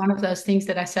Yes. it's one of those things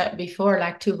that I said before,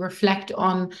 like to reflect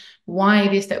on why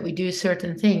it is that we do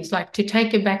certain things, like to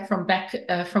take it back from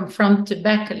front to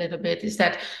back a little bit. Is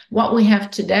that what we have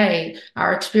today?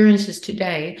 Our experiences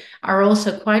today are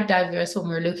also quite diverse when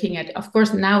we're looking at. Of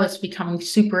course, now it's becoming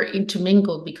super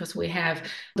intermingled because we have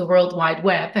the World Wide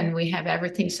Web and we have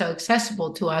everything so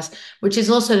accessible to us, which is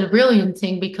also the brilliant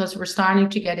thing because we're starting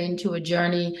to get into a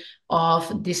journey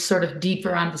of this sort of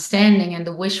deeper understanding and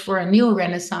the wish for a new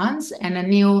renaissance and a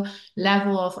new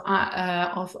level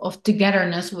of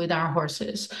togetherness with our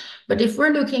horses. But if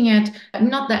we're looking at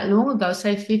not that long ago,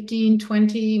 say 15,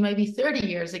 20, maybe 30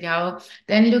 years ago,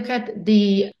 then look at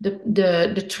the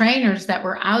trainers that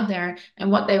were out there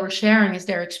and what they were sharing as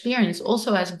their experience,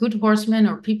 also as good horsemen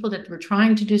or people that were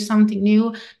trying to do something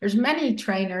new. There's many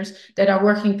trainers that are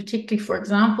working, particularly, for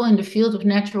example, in the field of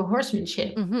natural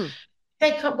horsemanship. Mm-hmm.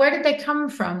 Where did they come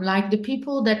from? Like the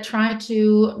people that try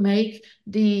to make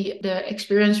the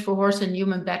experience for horse and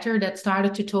human better, that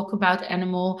started to talk about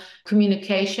animal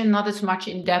communication, not as much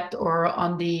in depth or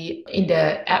on the in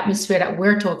the atmosphere that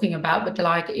we're talking about, but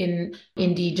like in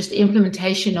the just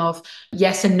implementation of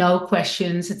yes and no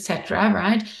questions, etc.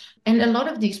 Right? And a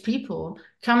lot of these people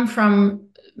come from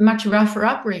much rougher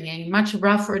upbringing, much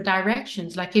rougher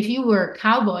directions. Like if you were a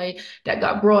cowboy that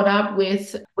got brought up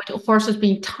with horses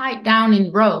being tied down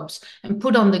in ropes and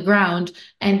put on the ground,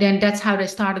 and then that's how they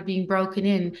started being broken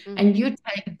in. Mm-hmm. And you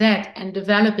take that and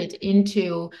develop it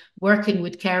into working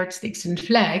with carrot sticks and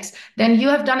flags, then you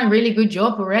have done a really good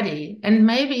job already. And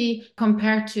maybe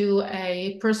compared to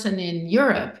a person in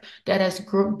Europe that has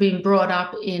been brought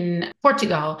up in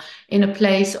Portugal in a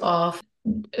place of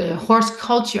horse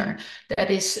culture that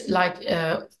is like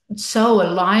so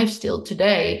alive still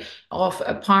today, of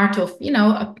a part of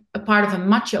a part of a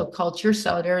macho culture.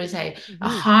 So there is a Mm-hmm.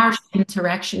 harsh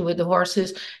interaction with the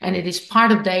horses, and it is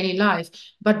part of daily life.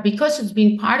 But because it's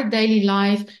been part of daily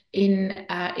life in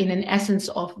an essence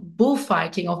of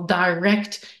bullfighting, of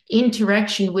direct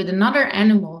interaction with another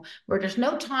animal, where there's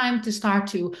no time to start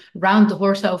to round the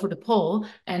horse over the pole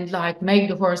and like make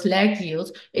the horse leg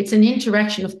yield. It's an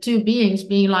interaction of two beings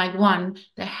being like one.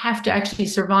 They have to actually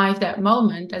survive that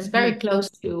moment. That's Mm-hmm. very close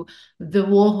to the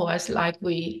war horse like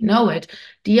we know it.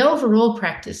 The overall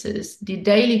practices, the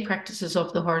daily practices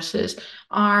of the horses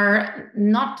are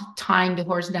not tying the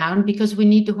horse down, because we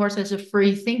need the horse as a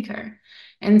free thinker.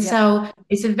 And Yep. so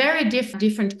it's a very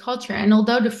different culture. And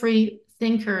although the free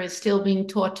thinker is still being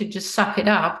taught to just suck it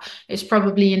up, it's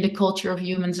probably in the culture of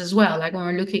humans as well. Like when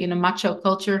we're looking in a macho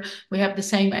culture, we have the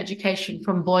same education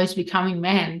from boys becoming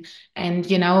men. And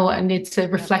it's a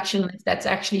Yep. reflection if that's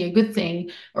actually a good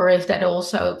thing, or if that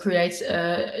also creates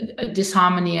a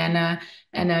disharmony and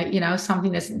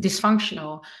something that's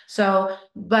dysfunctional. So,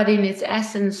 but in its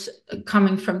essence,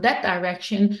 coming from that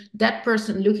direction, that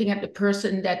person looking at the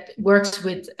person that works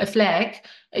with a flag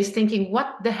is thinking,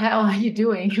 what the hell are you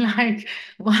doing? Like,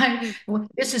 why? Mm-hmm.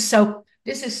 This is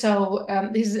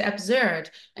absurd.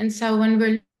 And so when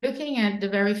we're looking at the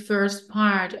very first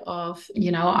part of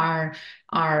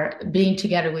our being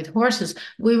together with horses,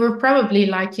 we were probably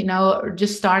like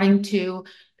just starting to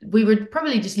we were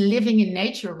probably just living in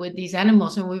nature with these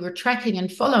animals, and we were tracking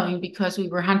and following because we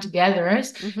were hunter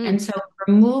gatherers. Mm-hmm. And so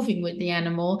we were moving with the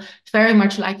animal, very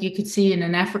much like you could see in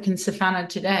an African savanna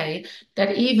today,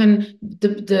 that even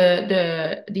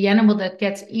the animal that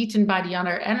gets eaten by the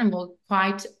other animal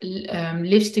quite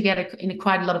lives together in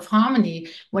quite a lot of harmony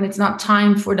when it's not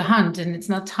time for the hunt and it's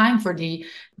not time for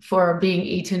being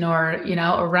eaten or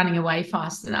running away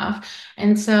fast enough.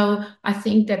 And so I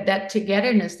think that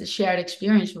togetherness, the shared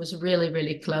experience, was really,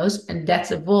 really close. And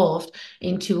that's evolved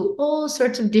into all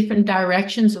sorts of different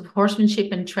directions of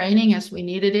horsemanship and training as we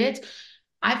needed it.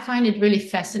 I find it really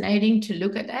fascinating to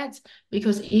look at that,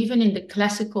 because even in the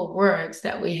classical works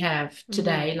that we have Mm-hmm.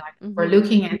 today, like we're Mm-hmm.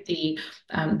 looking at the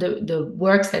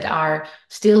works that are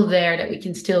still there that we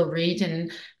can still read,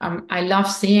 and I love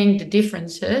seeing the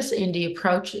differences in the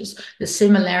approaches, the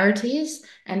similarities,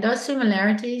 and those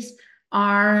similarities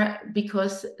are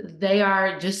because they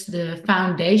are just the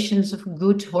foundations of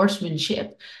good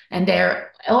horsemanship, and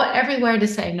they're everywhere the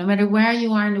same, no matter where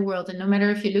you are in the world, and no matter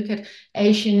if you look at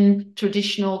Asian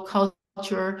traditional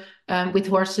culture with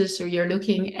horses, or you're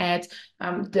looking at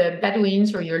the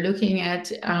Bedouins, or you're looking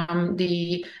at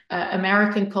the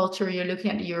American culture, you're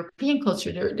looking at the European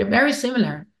culture, they're very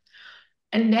similar.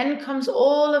 And then comes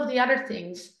all of the other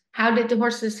things. How did the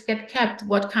horses get kept?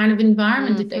 What kind of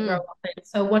environment did they grow Mm-hmm. up in?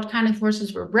 So, what kind of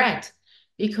horses were bred?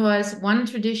 Because one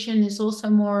tradition is also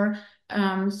more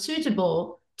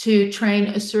suitable to train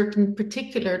a certain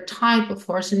particular type of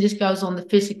horse. And this goes on the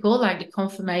physical, like the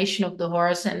conformation of the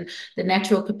horse and the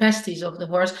natural capacities of the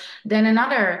horse, than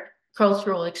another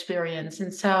cultural experience.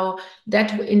 And so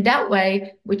that in that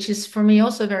way, which is for me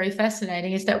also very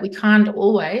fascinating, is that we can't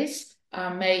always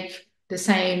make the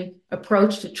same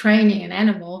approach to training an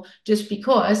animal just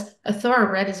because a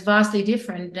thoroughbred is vastly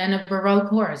different than a Baroque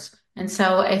horse. And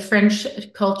so a French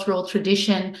cultural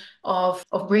tradition of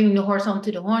bringing the horse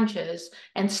onto the haunches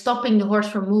and stopping the horse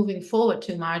from moving forward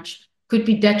too much could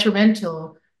be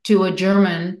detrimental to a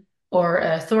German or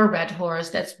a thoroughbred horse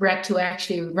that's bred to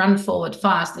actually run forward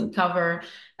fast and cover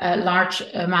large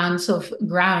amounts of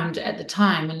ground at the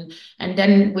time. And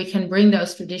then we can bring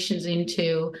those traditions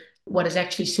into what is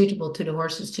actually suitable to the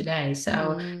horses today.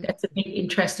 So that's a big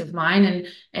interest of mine.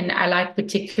 And I like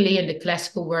particularly in the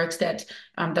classical works that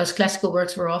those classical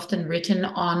works were often written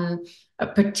on a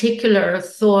particular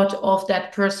thought of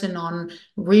that person on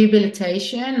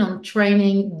rehabilitation, on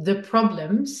training the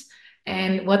problems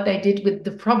and what they did with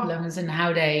the problems and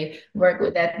how they work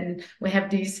with that. And we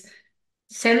have these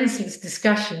senseless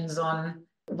discussions on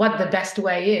what the best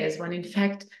way is, when in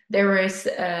fact there is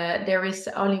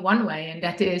only one way, and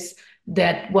that is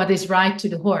that what is right to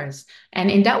the horse. And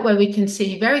in that way we can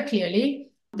see very clearly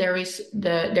there's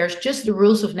just the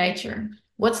rules of nature.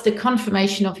 What's the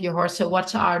conformation of your horse? So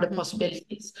what are the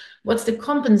possibilities? What's the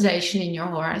compensation in your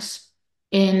horse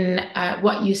in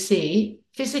what you see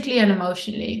physically and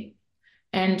emotionally?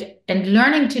 And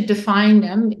learning to define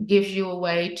them gives you a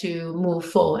way to move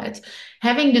forward.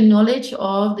 Having the knowledge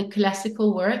of the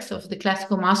classical works, of the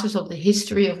classical masters, of the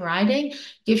history of riding,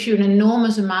 gives you an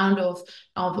enormous amount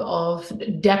of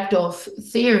depth of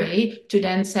theory to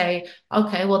then say,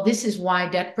 okay, well, this is why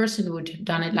that person would have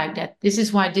done it like that. This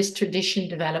is why this tradition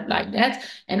developed like that.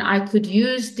 And I could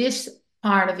use this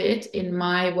part of it in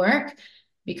my work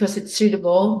because it's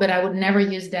suitable, but I would never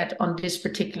use that on this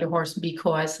particular horse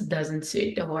because it doesn't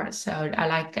suit the horse. So I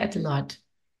like that a lot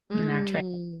in our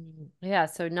training. Yeah,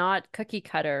 so not cookie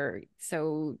cutter,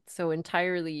 so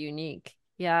entirely unique.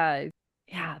 Yeah.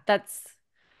 Yeah,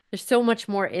 there's so much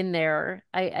more in there.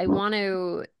 I want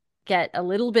to get a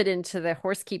little bit into the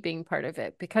horsekeeping part of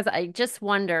it because I just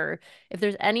wonder if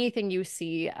there's anything you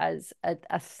see as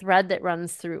a thread that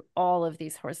runs through all of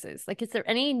these horses. Like, is there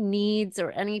any needs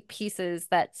or any pieces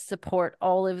that support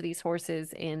all of these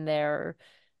horses in their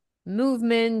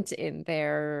movement, in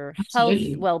their health,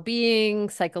 Absolutely. well-being,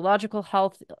 psychological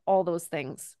health, all those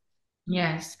things?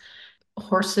 Yes.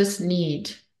 Horses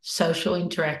need social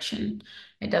interaction.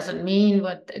 It doesn't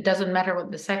matter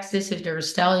what the sex is, if they're a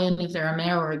stallion, if they're a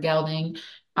mare or a gelding,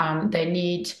 they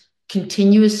need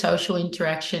continuous social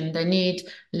interaction. They need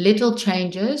little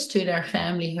changes to their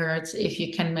family herds if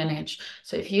you can manage.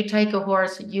 So if you take a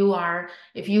horse,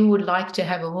 if you would like to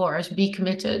have a horse, be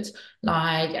committed,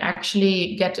 like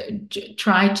actually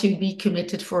try to be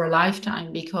committed for a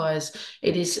lifetime, because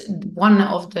it is one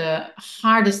of the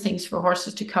hardest things for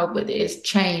horses to cope with is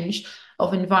change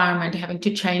of environment, having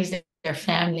to change their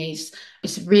families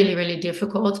is really, really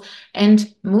difficult.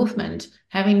 And movement,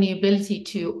 having the ability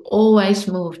to always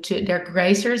move to their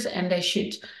grazers, and they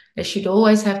should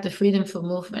always have the freedom for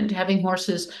movement. Having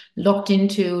horses locked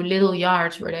into little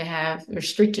yards where they have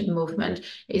restricted movement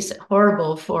is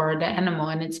horrible for the animal.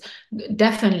 And it's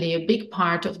definitely a big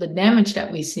part of the damage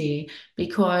that we see,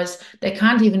 because they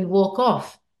can't even walk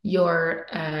off your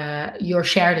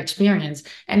shared experience.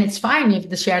 And it's fine if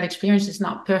the shared experience is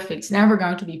not perfect. It's never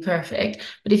going to be perfect.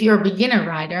 But if you're a beginner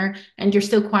rider and you're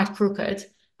still quite crooked,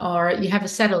 or you have a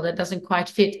saddle that doesn't quite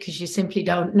fit because you simply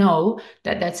don't know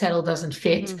that saddle doesn't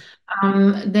fit,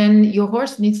 then your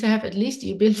horse needs to have at least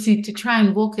the ability to try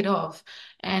and walk it off.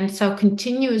 And so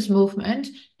continuous movement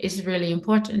is really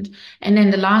important. And then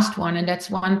the last one, and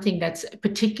that's one thing that's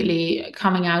particularly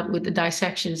coming out with the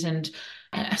dissections, and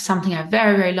something I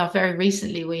very, very love. Very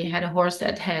recently, we had a horse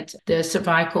that had the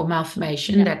cervical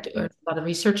malformation that a lot of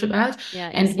research about.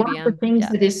 Yeah, And ECVM. one of the things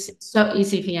that is so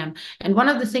ECVM, and one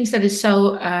of the things that is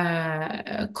so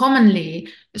commonly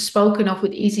spoken of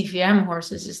with ECVM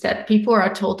horses is that people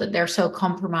are told that they're so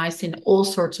compromised in all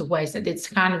sorts of ways, that it's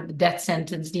kind of the death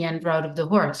sentence, the end road of the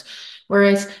horse.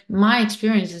 Whereas my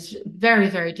experience is very,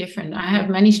 very different. I have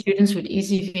many students with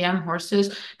ECVM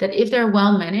horses that if they're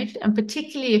well managed, and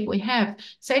particularly if we have,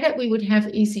 say that we would have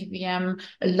ECVM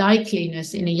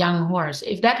likeliness in a young horse,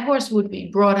 if that horse would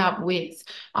be brought up with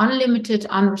unlimited,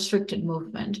 unrestricted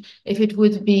movement, if it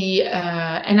would be,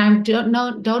 and I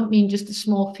don't mean just a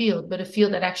small field, but a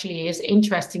field that actually is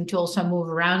interesting to also move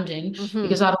around in,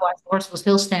 because otherwise the horse will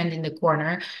still stand in the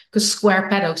corner, because square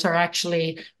paddocks are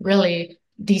actually really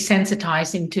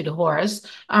desensitizing to the horse,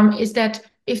 is that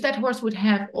if that horse would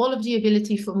have all of the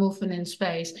ability for movement in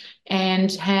space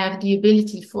and have the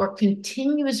ability for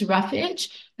continuous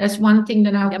roughage, that's one thing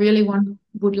that I really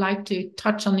would like to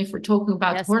touch on if we're talking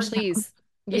about horse. Please.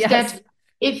 Is that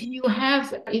if you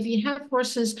have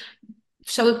horses,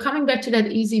 so coming back to that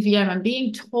ECVM, I'm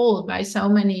being told by so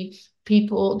many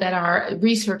people that are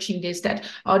researching this that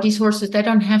these horses, they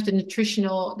don't have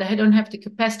the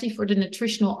capacity for the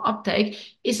nutritional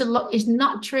uptake is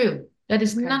not true. That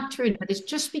is not true. That is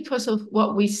just because of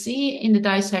what we see in the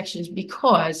dissections,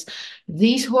 because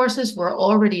these horses were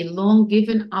already long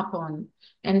given up on.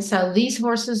 And so these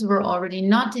horses were already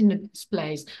not in the best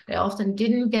place. They often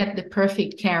didn't get the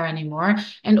perfect care anymore.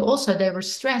 And also they were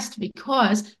stressed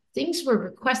because things were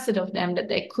requested of them that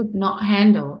they could not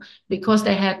handle because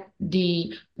they had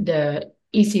the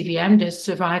ECVM, the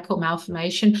cervical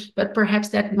malformation, but perhaps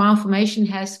that malformation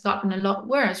has gotten a lot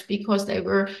worse because they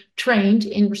were trained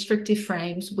in restrictive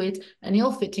frames with an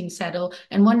ill-fitting saddle.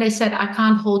 And when they said, I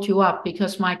can't hold you up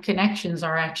because my connections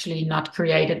are actually not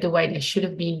created the way they should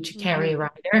have been to carry a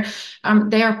rider,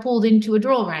 they are pulled into a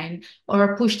draw rein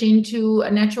or pushed into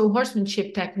a natural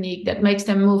horsemanship technique that makes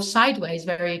them move sideways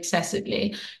very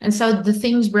excessively. And so the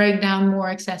things break down more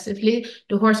excessively,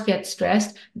 the horse gets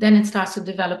stressed, then it starts to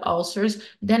develop ulcers,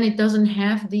 then it doesn't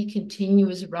have the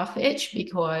continuous roughage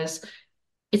because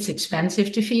it's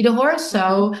expensive to feed a horse.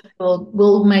 So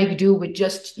we'll make do with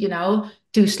just,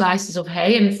 2 slices of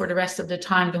hay. And for the rest of the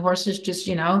time, the horse is just,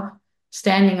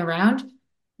 standing around.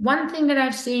 One thing that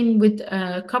I've seen with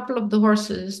a couple of the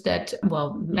horses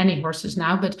many horses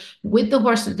now, but with the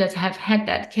horses that have had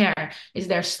that care, is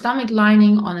their stomach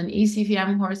lining on an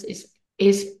ECVM horse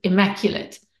is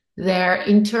immaculate. Their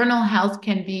internal health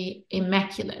can be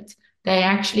immaculate. They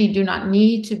actually do not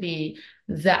need to be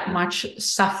that much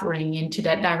suffering into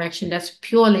that direction. That's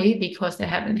purely because they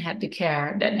haven't had the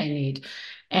care that they need.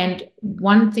 And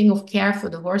one thing of care for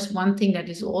the horse, one thing that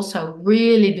is also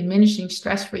really diminishing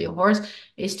stress for your horse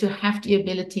is to have the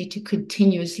ability to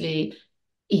continuously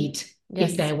eat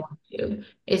if they want to.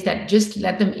 Is that just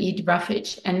let them eat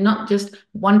roughage and not just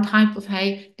one type of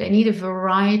hay. They need a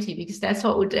variety because that's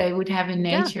what they would have in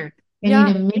nature. They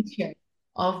need a mixture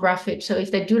of roughage. So if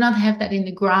they do not have that in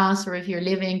the grass, or if you're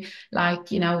living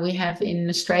like, we have in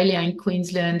Australia, in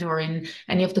Queensland, or in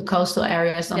any of the coastal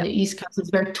areas on the East Coast, it's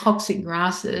very toxic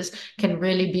grasses, can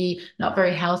really be not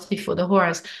very healthy for the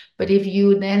horse. But if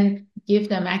you then give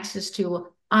them access to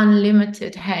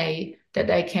unlimited hay that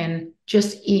they can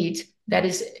just eat, that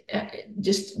is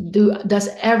does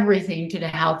everything to the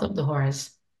health of the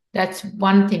horse. That's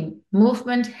one thing.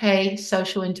 Movement, hay,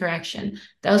 social interaction.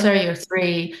 Those are your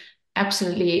 3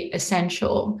 absolutely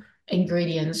essential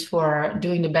ingredients for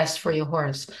doing the best for your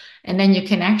horse. And then you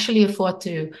can actually afford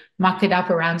to muck it up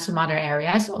around some other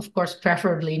areas. Of course,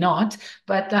 preferably not,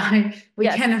 but we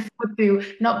can afford to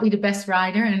not be the best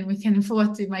rider, and we can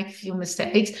afford to make a few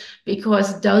mistakes,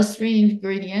 because those 3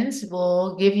 ingredients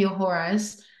will give your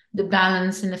horse the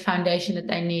balance and the foundation that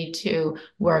they need to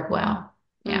work well.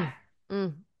 Yeah.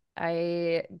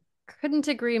 I couldn't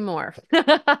agree more.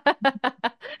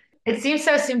 It seems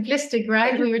so simplistic,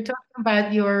 right? We were talking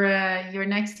about your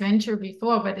next venture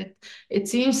before, but it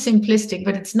seems simplistic,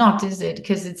 but it's not, is it?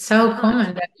 Because it's so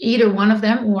common that either one of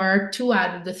them or 2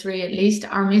 out of the 3 at least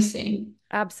are missing.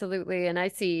 Absolutely. And I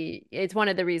see it's one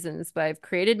of the reasons why I've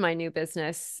created my new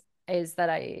business is that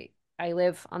I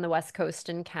live on the West Coast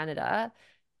in Canada,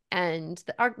 and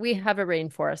we have a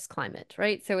rainforest climate,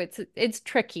 right? So it's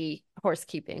tricky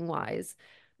horsekeeping wise,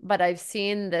 but I've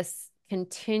seen this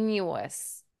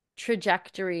continuous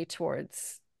trajectory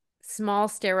towards small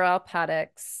sterile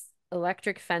paddocks,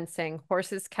 electric fencing,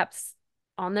 horses kept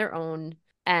on their own,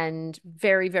 and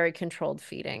very, very controlled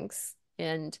feedings.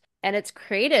 And it's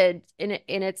created in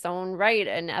its own right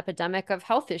an epidemic of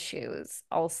health issues,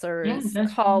 ulcers,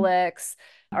 colics,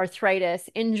 arthritis,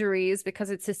 injuries, because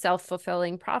it's a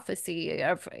self-fulfilling prophecy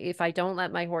of, if I don't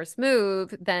let my horse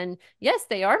move, then yes,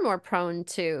 they are more prone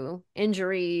to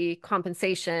injury,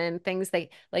 compensation, things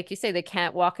like you say, they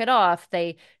can't walk it off.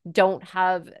 They don't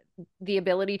have the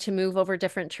ability to move over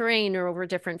different terrain or over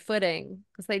different footing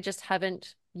because they just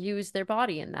haven't used their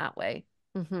body in that way.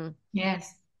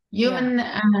 Yes. Human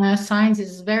science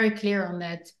is very clear on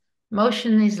that.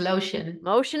 Motion is lotion.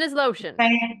 Motion is lotion.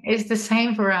 It's the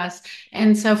same for us.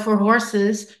 And so for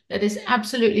horses, that is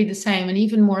absolutely the same. And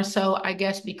even more so, I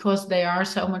guess, because they are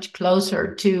so much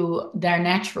closer to their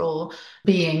natural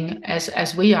being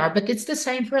as we are. But it's the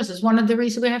same for us. It's one of the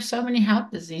reasons we have so many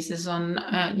health diseases on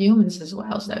humans as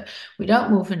well. So we don't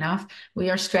move enough. We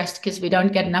are stressed because we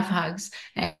don't get enough hugs.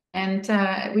 and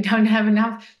we don't have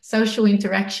enough social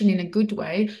interaction in a good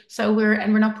way. So we're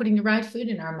not putting the right food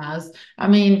in our mouths. I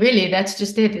mean, really, that's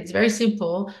just it. It's very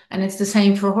simple, and it's the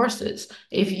same for horses.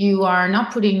 If you are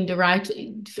not putting the right,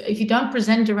 if you don't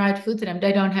present the right food to them,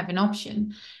 they don't have an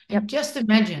option. Yep. And just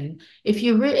imagine if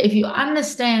you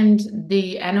understand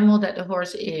the animal that the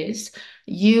horse is,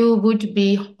 you would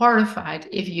be horrified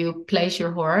if you place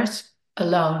your horse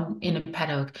alone in a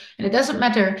paddock. And it doesn't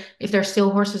matter if there's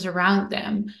still horses around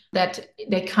them that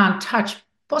they can't touch,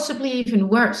 possibly even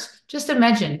worse. Just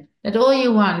imagine that all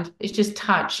you want is just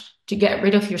touch to get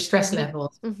rid of your stress Mm-hmm.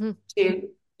 levels, Mm-hmm. to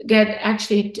get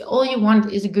actually, all you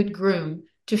want is a good groom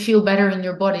to feel better in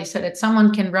your body so that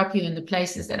someone can rub you in the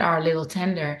places that are a little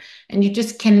tender. And you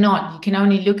just cannot, you can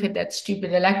only look at that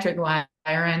stupid electric wire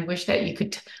and wish that you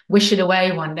could wish it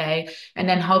away one day and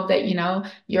then hope that,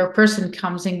 your person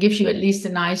comes and gives you at least a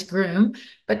nice groom.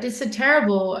 But it's a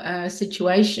terrible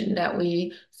situation that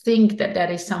we think that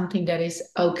that is something that is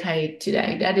okay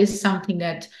today. That is something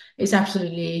that is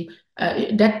absolutely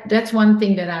that's one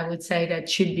thing that I would say that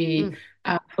should Mm. be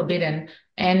forbidden.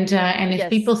 And if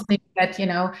people Yes. think that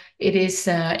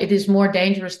it is more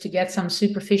dangerous to get some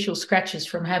superficial scratches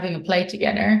from having a play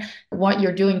together, what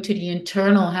you're doing to the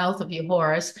internal health of your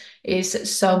horse is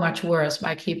so much worse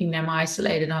by keeping them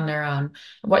isolated on their own.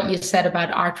 What you said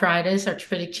about arthritis,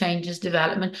 arthritic changes,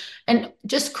 development, and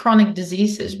just chronic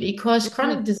diseases, because Mm-hmm.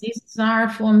 chronic diseases are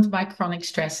formed by chronic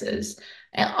stresses.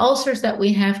 Ulcers that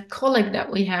we have, colic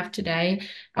that we have today,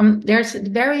 there's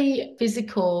very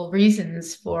physical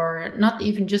reasons for not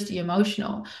even just the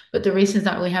emotional, but the reasons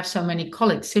that we have so many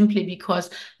colics simply because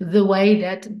the way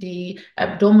that the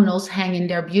abdominals hang in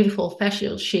their beautiful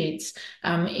fascial sheets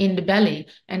in the belly,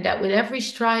 and that with every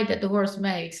stride that the horse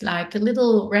makes, like a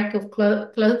little rack of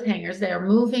clothes hangers, they are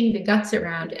moving the guts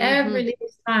around every Mm-hmm. little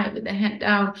stride with the head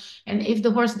down. And if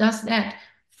the horse does that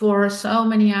for so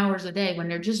many hours a day, when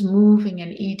they're just moving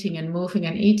and eating and moving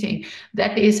and eating,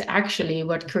 that is actually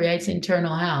what creates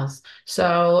internal health.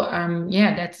 So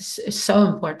yeah, that's so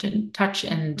important. Touch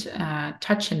and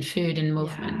food and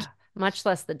movement. Yeah. Much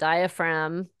less the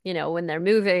diaphragm, when they're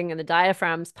moving and the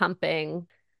diaphragm's pumping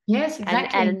Yes,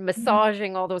 exactly. and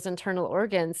massaging all those internal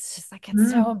organs. It's just like it's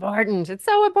so Mm. important. It's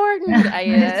so important.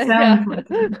 It's so Yeah.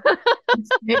 important.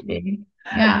 Absolutely.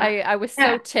 Yeah. I was so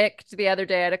Yeah. ticked the other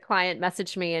day. I had a client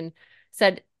message me and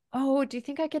said, "Oh, do you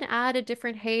think I can add a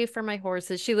different hay for my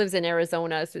horses?" She lives in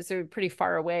Arizona, so it's pretty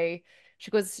far away.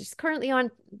 She goes, she's currently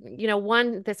on,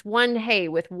 one hay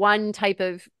with one type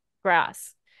of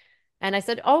grass. And I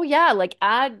said, "Oh yeah, like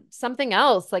add something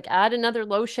else, like add another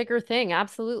low sugar thing."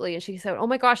 Absolutely. And she said, "Oh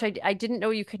my gosh, I didn't know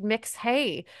you could mix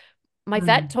hay. My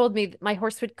vet Mm. told me my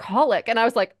horse would colic." And I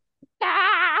was like,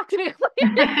 "Ah."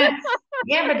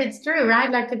 Yeah, but it's true,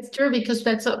 right? Like it's true because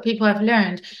that's what people have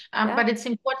learned. Yeah. But it's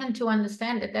important to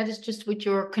understand that that is just with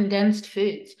your condensed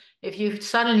foods. If you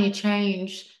suddenly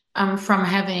change from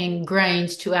having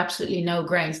grains to absolutely no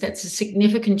grains, that's a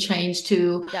significant change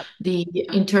to Yep. the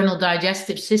internal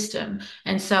digestive system.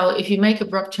 And so if you make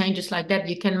abrupt changes like that,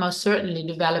 you can most certainly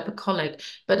develop a colic.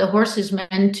 But a horse is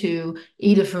meant to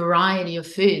eat a variety of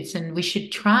foods, and we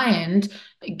should try and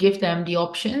give them the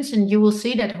options. And you will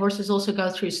see that horses also go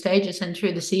through stages and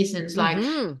through the seasons, like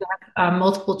Mm-hmm.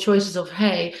 multiple choices of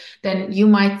hay. Then you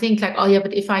might think like, oh yeah,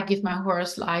 but if I give my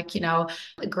horse like,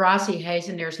 grassy hays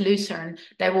and there's lucerne,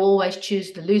 they will always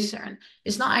choose the lucerne.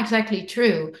 It's not exactly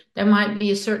true. There might be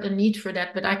a certain need for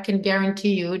that, but I can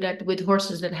guarantee you that with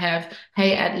horses that have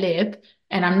hay ad lib,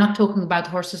 and I'm not talking about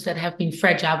horses that have been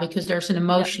fragile, because there's an Yep.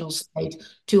 emotional state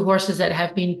to horses that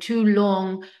have been too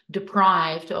long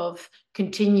deprived of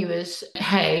continuous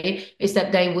hay, is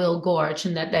that they will gorge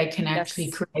and that they can actually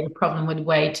Yes. create a problem with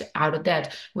weight out of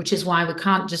that, which is why we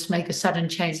can't just make a sudden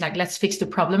change like, let's fix the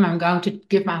problem. I'm going to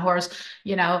give my horse,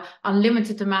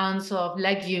 unlimited amounts of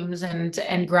legumes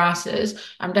and grasses.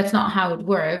 That's not how it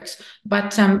works.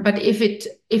 But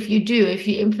if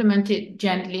you implement it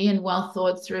gently and well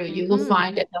thought through, you will Mm-hmm.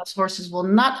 find that those horses will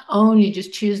not only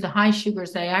just choose the high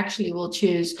sugars, they actually will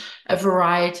choose a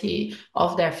variety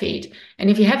of their feed. And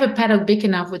if you have a paddock big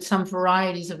enough with some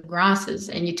varieties of grasses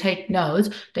and you take notes,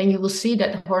 then you will see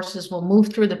that the horses will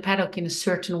move through the paddock in a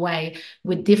certain way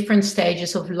with different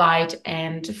stages of light.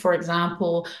 And for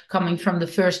example, coming from the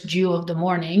first dew of the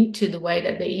morning to the way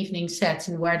that the evening sets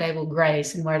and where they will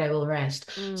graze and where they will rest.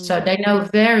 So Mm. they know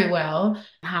very well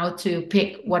how to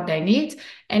pick what they need.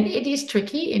 And it is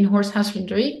tricky in horse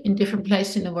husbandry in different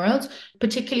places in the world,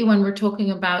 particularly when we're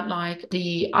talking about like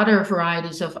the other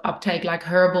varieties of uptake, like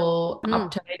herbal Mm.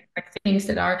 uptake, like things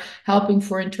that are helping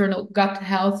for internal gut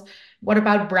health. what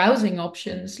about browsing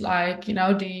options, like,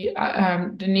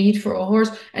 the need for a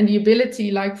horse and the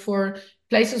ability, like for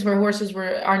places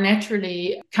where are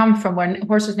naturally come from, where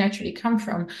horses naturally come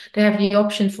from, they have the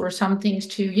option for some things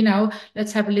to,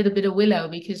 let's have a little bit of willow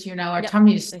because, our Yep,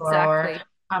 tummy is sore, or exactly.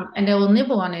 and they will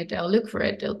nibble on it. They'll look for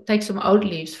it. They'll take some oat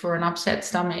leaves for an upset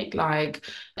stomach, like,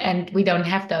 and we don't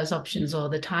have those options all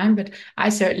the time. But I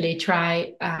certainly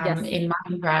try Yes. in my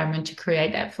environment to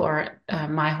create that for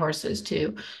my horses,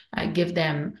 to give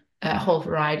them a whole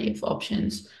variety of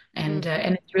options. Mm.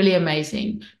 And it's really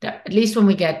amazing that at least when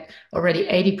we get already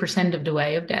 80% of the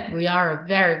way of that, we are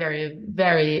very, very,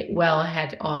 very well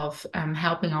ahead of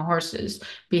helping our horses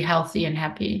be healthy and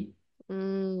happy.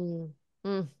 Mm.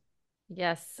 Mm.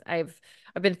 Yes, I've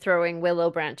been throwing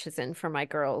willow branches in for my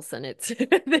girls, and it's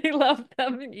they love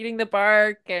them and eating the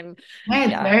bark, and Yeah,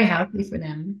 it's yeah, very healthy for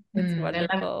them. it's They love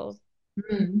wonderful.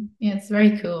 Yeah, it's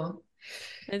very cool.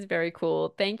 It's very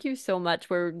cool. Thank you so much.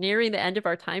 We're nearing the end of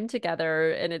our time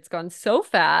together, and it's gone so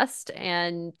fast.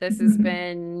 And this has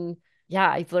been, yeah,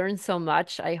 I've learned so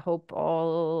much. I hope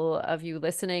all of you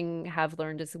listening have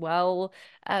learned as well.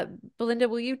 Uh, Belinda,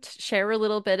 will you share a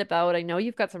little bit about, I know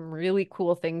you've got some really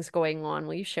cool things going on.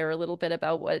 Will you share a little bit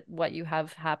about what you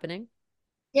have happening?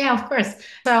 Yeah, of course.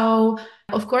 So,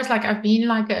 of course, like I've been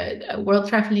like a world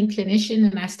traveling clinician,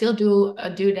 and I still do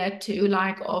that too,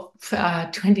 like of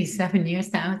 27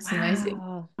 years now. It's amazing.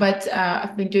 Wow. But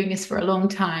I've been doing this for a long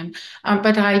time.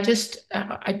 But I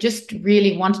just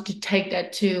really wanted to take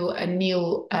that to a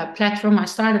new platform. I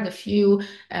started a few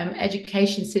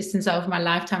education systems over my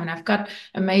lifetime, and I've got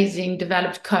amazing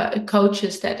developed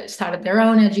coaches that started their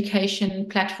own education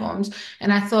platforms.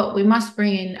 And I thought we must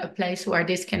bring in a place where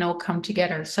this can all come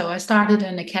together. So I started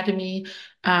an academy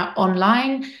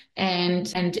online,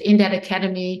 and in that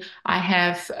academy, I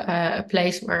have a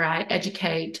place where I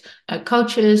educate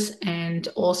coaches and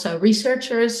also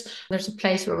researchers. There's a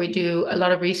place where we do a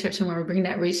lot of research and where we bring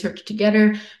that research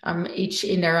together, each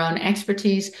in their own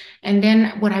expertise. And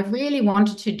then what I really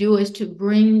wanted to do is to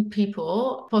bring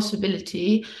people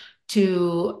possibility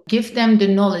to give them the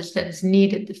knowledge that is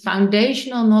needed, the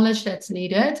foundational knowledge that's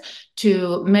needed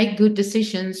to make good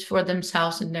decisions for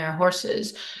themselves and their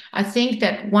horses. I think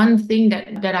that one thing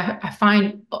that I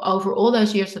find over all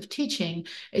those years of teaching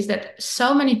is that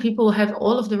so many people have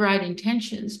all of the right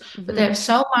intentions, but they Hmm. have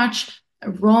so much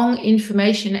wrong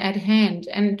information at hand.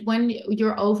 And when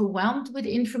you're overwhelmed with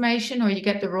information or you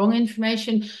get the wrong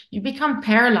information, you become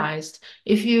paralyzed.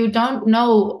 If you don't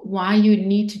know why you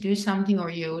need to do something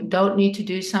or you don't need to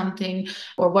do something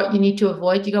or what you need to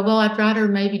avoid, you go, well, I'd rather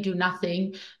maybe do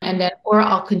nothing, and then, or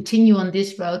I'll continue on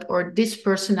this road, or this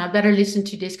person, I better listen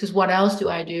to this because what else do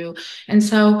I do? And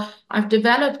so I've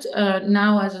developed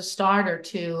now as a starter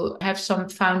to have some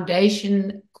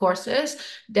foundation courses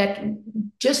that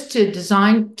just to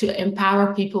design to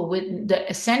empower people with the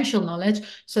essential knowledge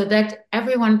so that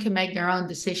everyone can make their own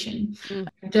decision. Mm.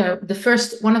 The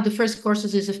first one of the first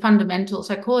courses is a fundamentals.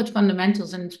 I call it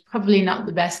fundamentals, and it's probably not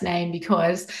the best name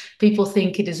because people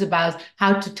think it is about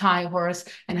how to tie a horse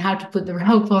and how to put the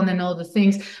rope on and all the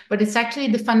things. But it's actually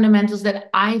the fundamentals that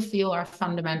I feel are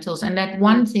fundamentals. And that Mm.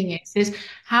 one thing is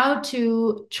how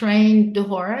to train the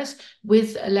horse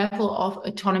with a level of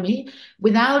autonomy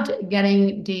without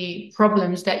getting the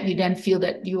problems that you then feel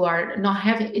that you are not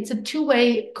having. It's a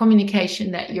two-way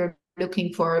communication that you're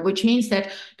looking for, which means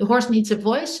that the horse needs a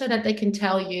voice so that they can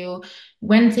tell you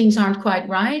when things aren't quite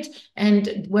right,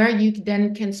 and where you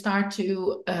then can start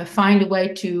to find a way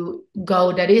to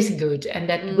go that is good and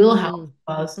that will help Mm.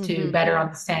 us to Hmm. better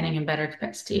understanding and better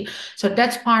capacity. So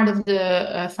that's part of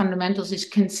the fundamentals is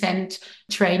consent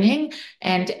training,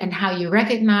 and how you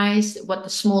recognize what the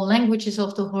small languages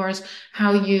of the horse,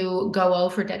 how you go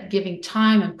over that giving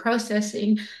time and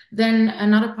processing. Then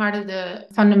another part of the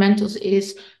fundamentals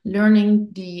is learning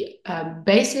the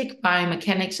basic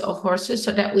biomechanics of horses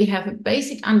so that we have a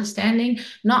basic understanding.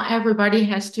 Not everybody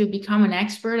has to become an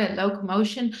expert at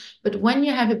locomotion, but when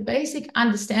you have a basic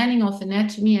understanding of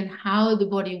anatomy and how the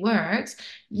body works,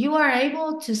 you are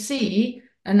able to see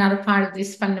another part of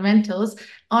these fundamentals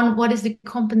on what is the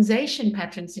compensation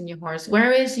patterns in your horse.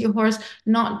 Where is your horse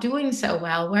not doing so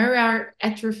well? Where are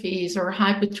atrophies or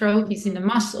hypertrophies in the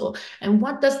muscle? And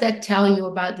what does that tell you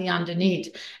about the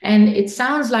underneath? And it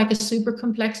sounds like a super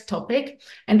complex topic.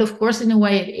 And of course, in a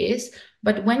way it is.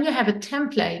 But when you have a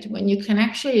template, when you can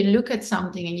actually look at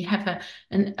something and you have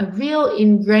a real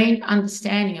ingrained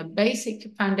understanding, a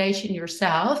basic foundation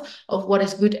yourself of what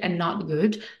is good and not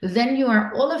good, then you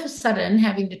are all of a sudden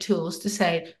having the tools to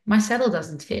say, my saddle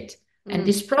doesn't fit. And Mm,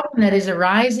 this problem that is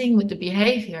arising with the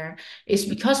behavior is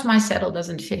because my saddle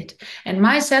doesn't fit. And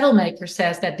my saddle maker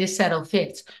says that this saddle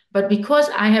fits. But because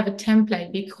I have a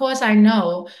template, because I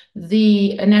know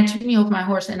the anatomy of my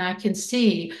horse and I can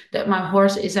see that my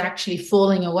horse is actually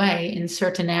falling away in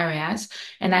certain areas,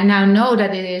 and I now know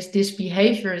that it is this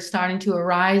behavior is starting to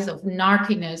arise of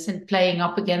narkiness and playing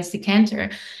up against the canter,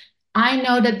 I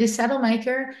know that this saddle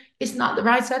maker is not the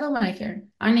right saddle maker.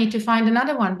 I need to find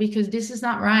another one because this is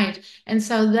not right. And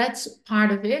so that's part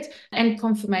of it. And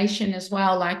confirmation as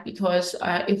well, like, because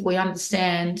if we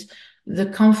understand the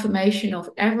conformation of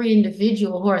every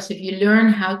individual horse, if you learn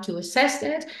how to assess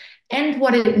that and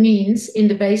what it means in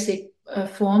the basic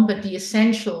form, but the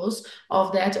essentials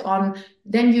of that on,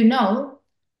 then you know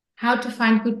how to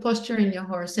find good posture in your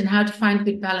horse and how to find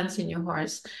good balance in your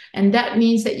horse. And that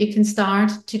means that you can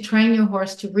start to train your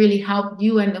horse to really help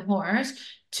you and the horse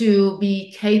to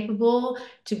be capable,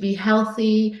 to be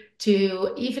healthy,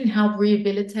 to even help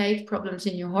rehabilitate problems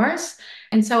in your horse.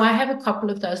 And so I have a couple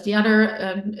of those. The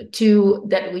other two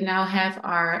that we now have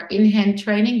are in-hand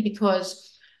training,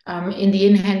 because in the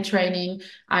in-hand training,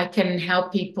 I can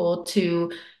help people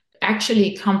to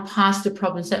actually come past the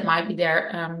problems that might be there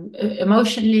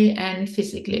emotionally and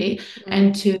physically, mm,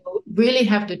 and to really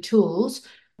have the tools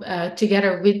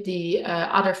together with the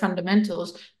other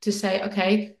fundamentals to say,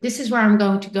 okay, this is where I'm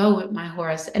going to go with my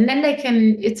horse. And then they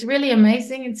can, it's really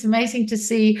amazing. It's amazing to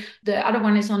see. The other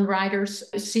one is on rider's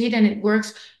seat, and it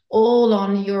works all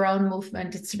on your own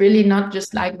movement. It's really not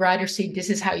just like rider seat, this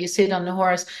is how you sit on the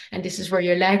horse and this is where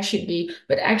your legs should be,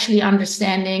 but actually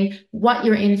understanding what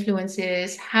your influence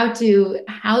is, how to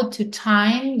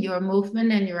time your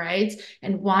movement and your aids,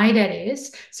 and why that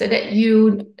is, so that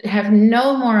you have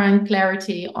no more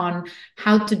unclarity on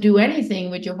how to do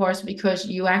anything with your horse, because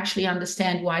you actually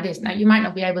understand why it is. Now, you might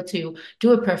not be able to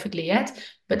do it perfectly yet,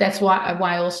 but that's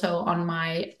why also on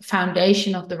my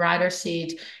foundation of the rider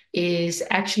seat is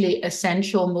actually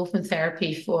essential movement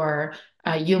therapy for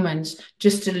humans,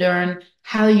 just to learn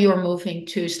how you're moving,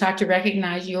 to start to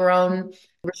recognize your own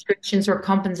restrictions or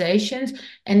compensations.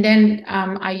 And then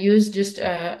I use just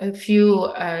a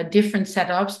few different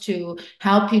setups to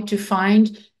help you to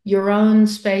find your own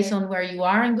space on where you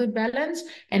are in good balance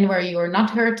and where you are not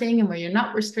hurting and where you're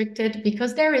not restricted,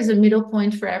 because there is a middle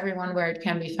point for everyone where it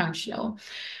can be functional.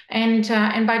 And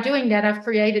by doing that, I've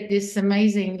created this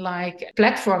amazing like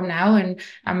platform now, and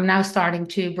I'm now starting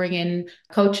to bring in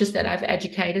coaches that I've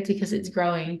educated, because it's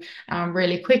growing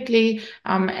really quickly,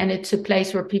 and it's a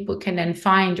place where people can then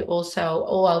find also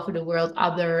all over the world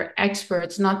other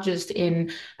experts, not just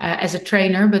in as a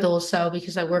trainer, but also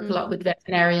because I work a mm, lot with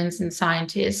veterinarians and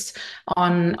scientists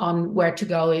on where to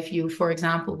go if you, for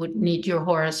example, would need your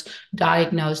horse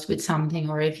diagnosed with something,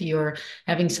 or if you're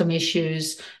having some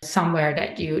issues somewhere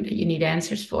that you need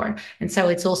answers for. And so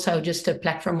it's also just a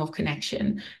platform of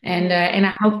connection. And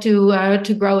I hope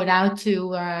to grow it out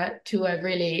to a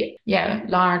really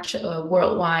large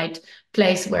worldwide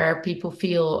place where people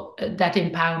feel that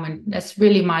empowerment. That's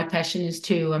really my passion, is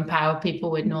to empower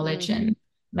people with knowledge mm, and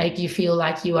make you feel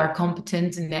like you are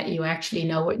competent and that you actually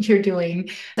know what you're doing.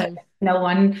 So mm.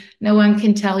 no one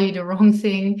can tell you the wrong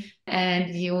thing,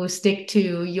 and you stick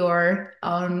to your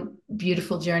own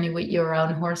beautiful journey with your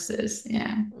own horses.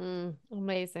 Yeah.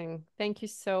 Amazing. Thank you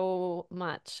so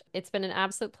much. It's been an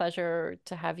absolute pleasure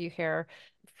to have you here.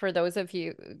 For those of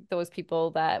you, those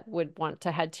people that would want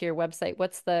to head to your website,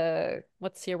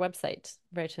 what's your website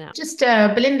right now? Just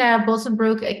Belinda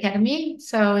Bolsenbroek Academy.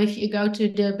 So if you go to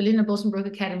the Belinda Bolsenbroek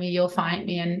Academy, you'll find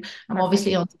me, and I'm Perfect.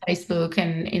 obviously on Facebook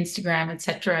and Instagram,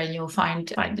 etc. And you'll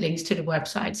find links to the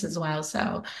websites as well.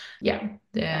 So yeah,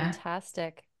 the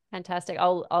Fantastic. Fantastic.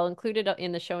 I'll include it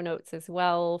in the show notes as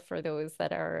well for those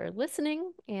that are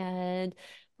listening. And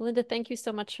Belinda, thank you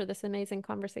so much for this amazing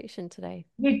conversation today.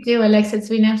 you too, Alexa. It's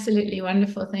been absolutely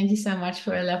wonderful. Thank you so much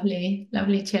for a lovely,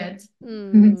 lovely chat. See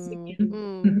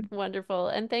you. Wonderful.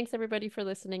 And thanks everybody for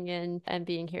listening in and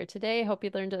being here today. Hope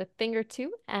you learned a thing or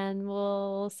two, and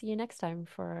we'll see you next time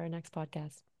for our next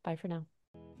podcast. Bye for now.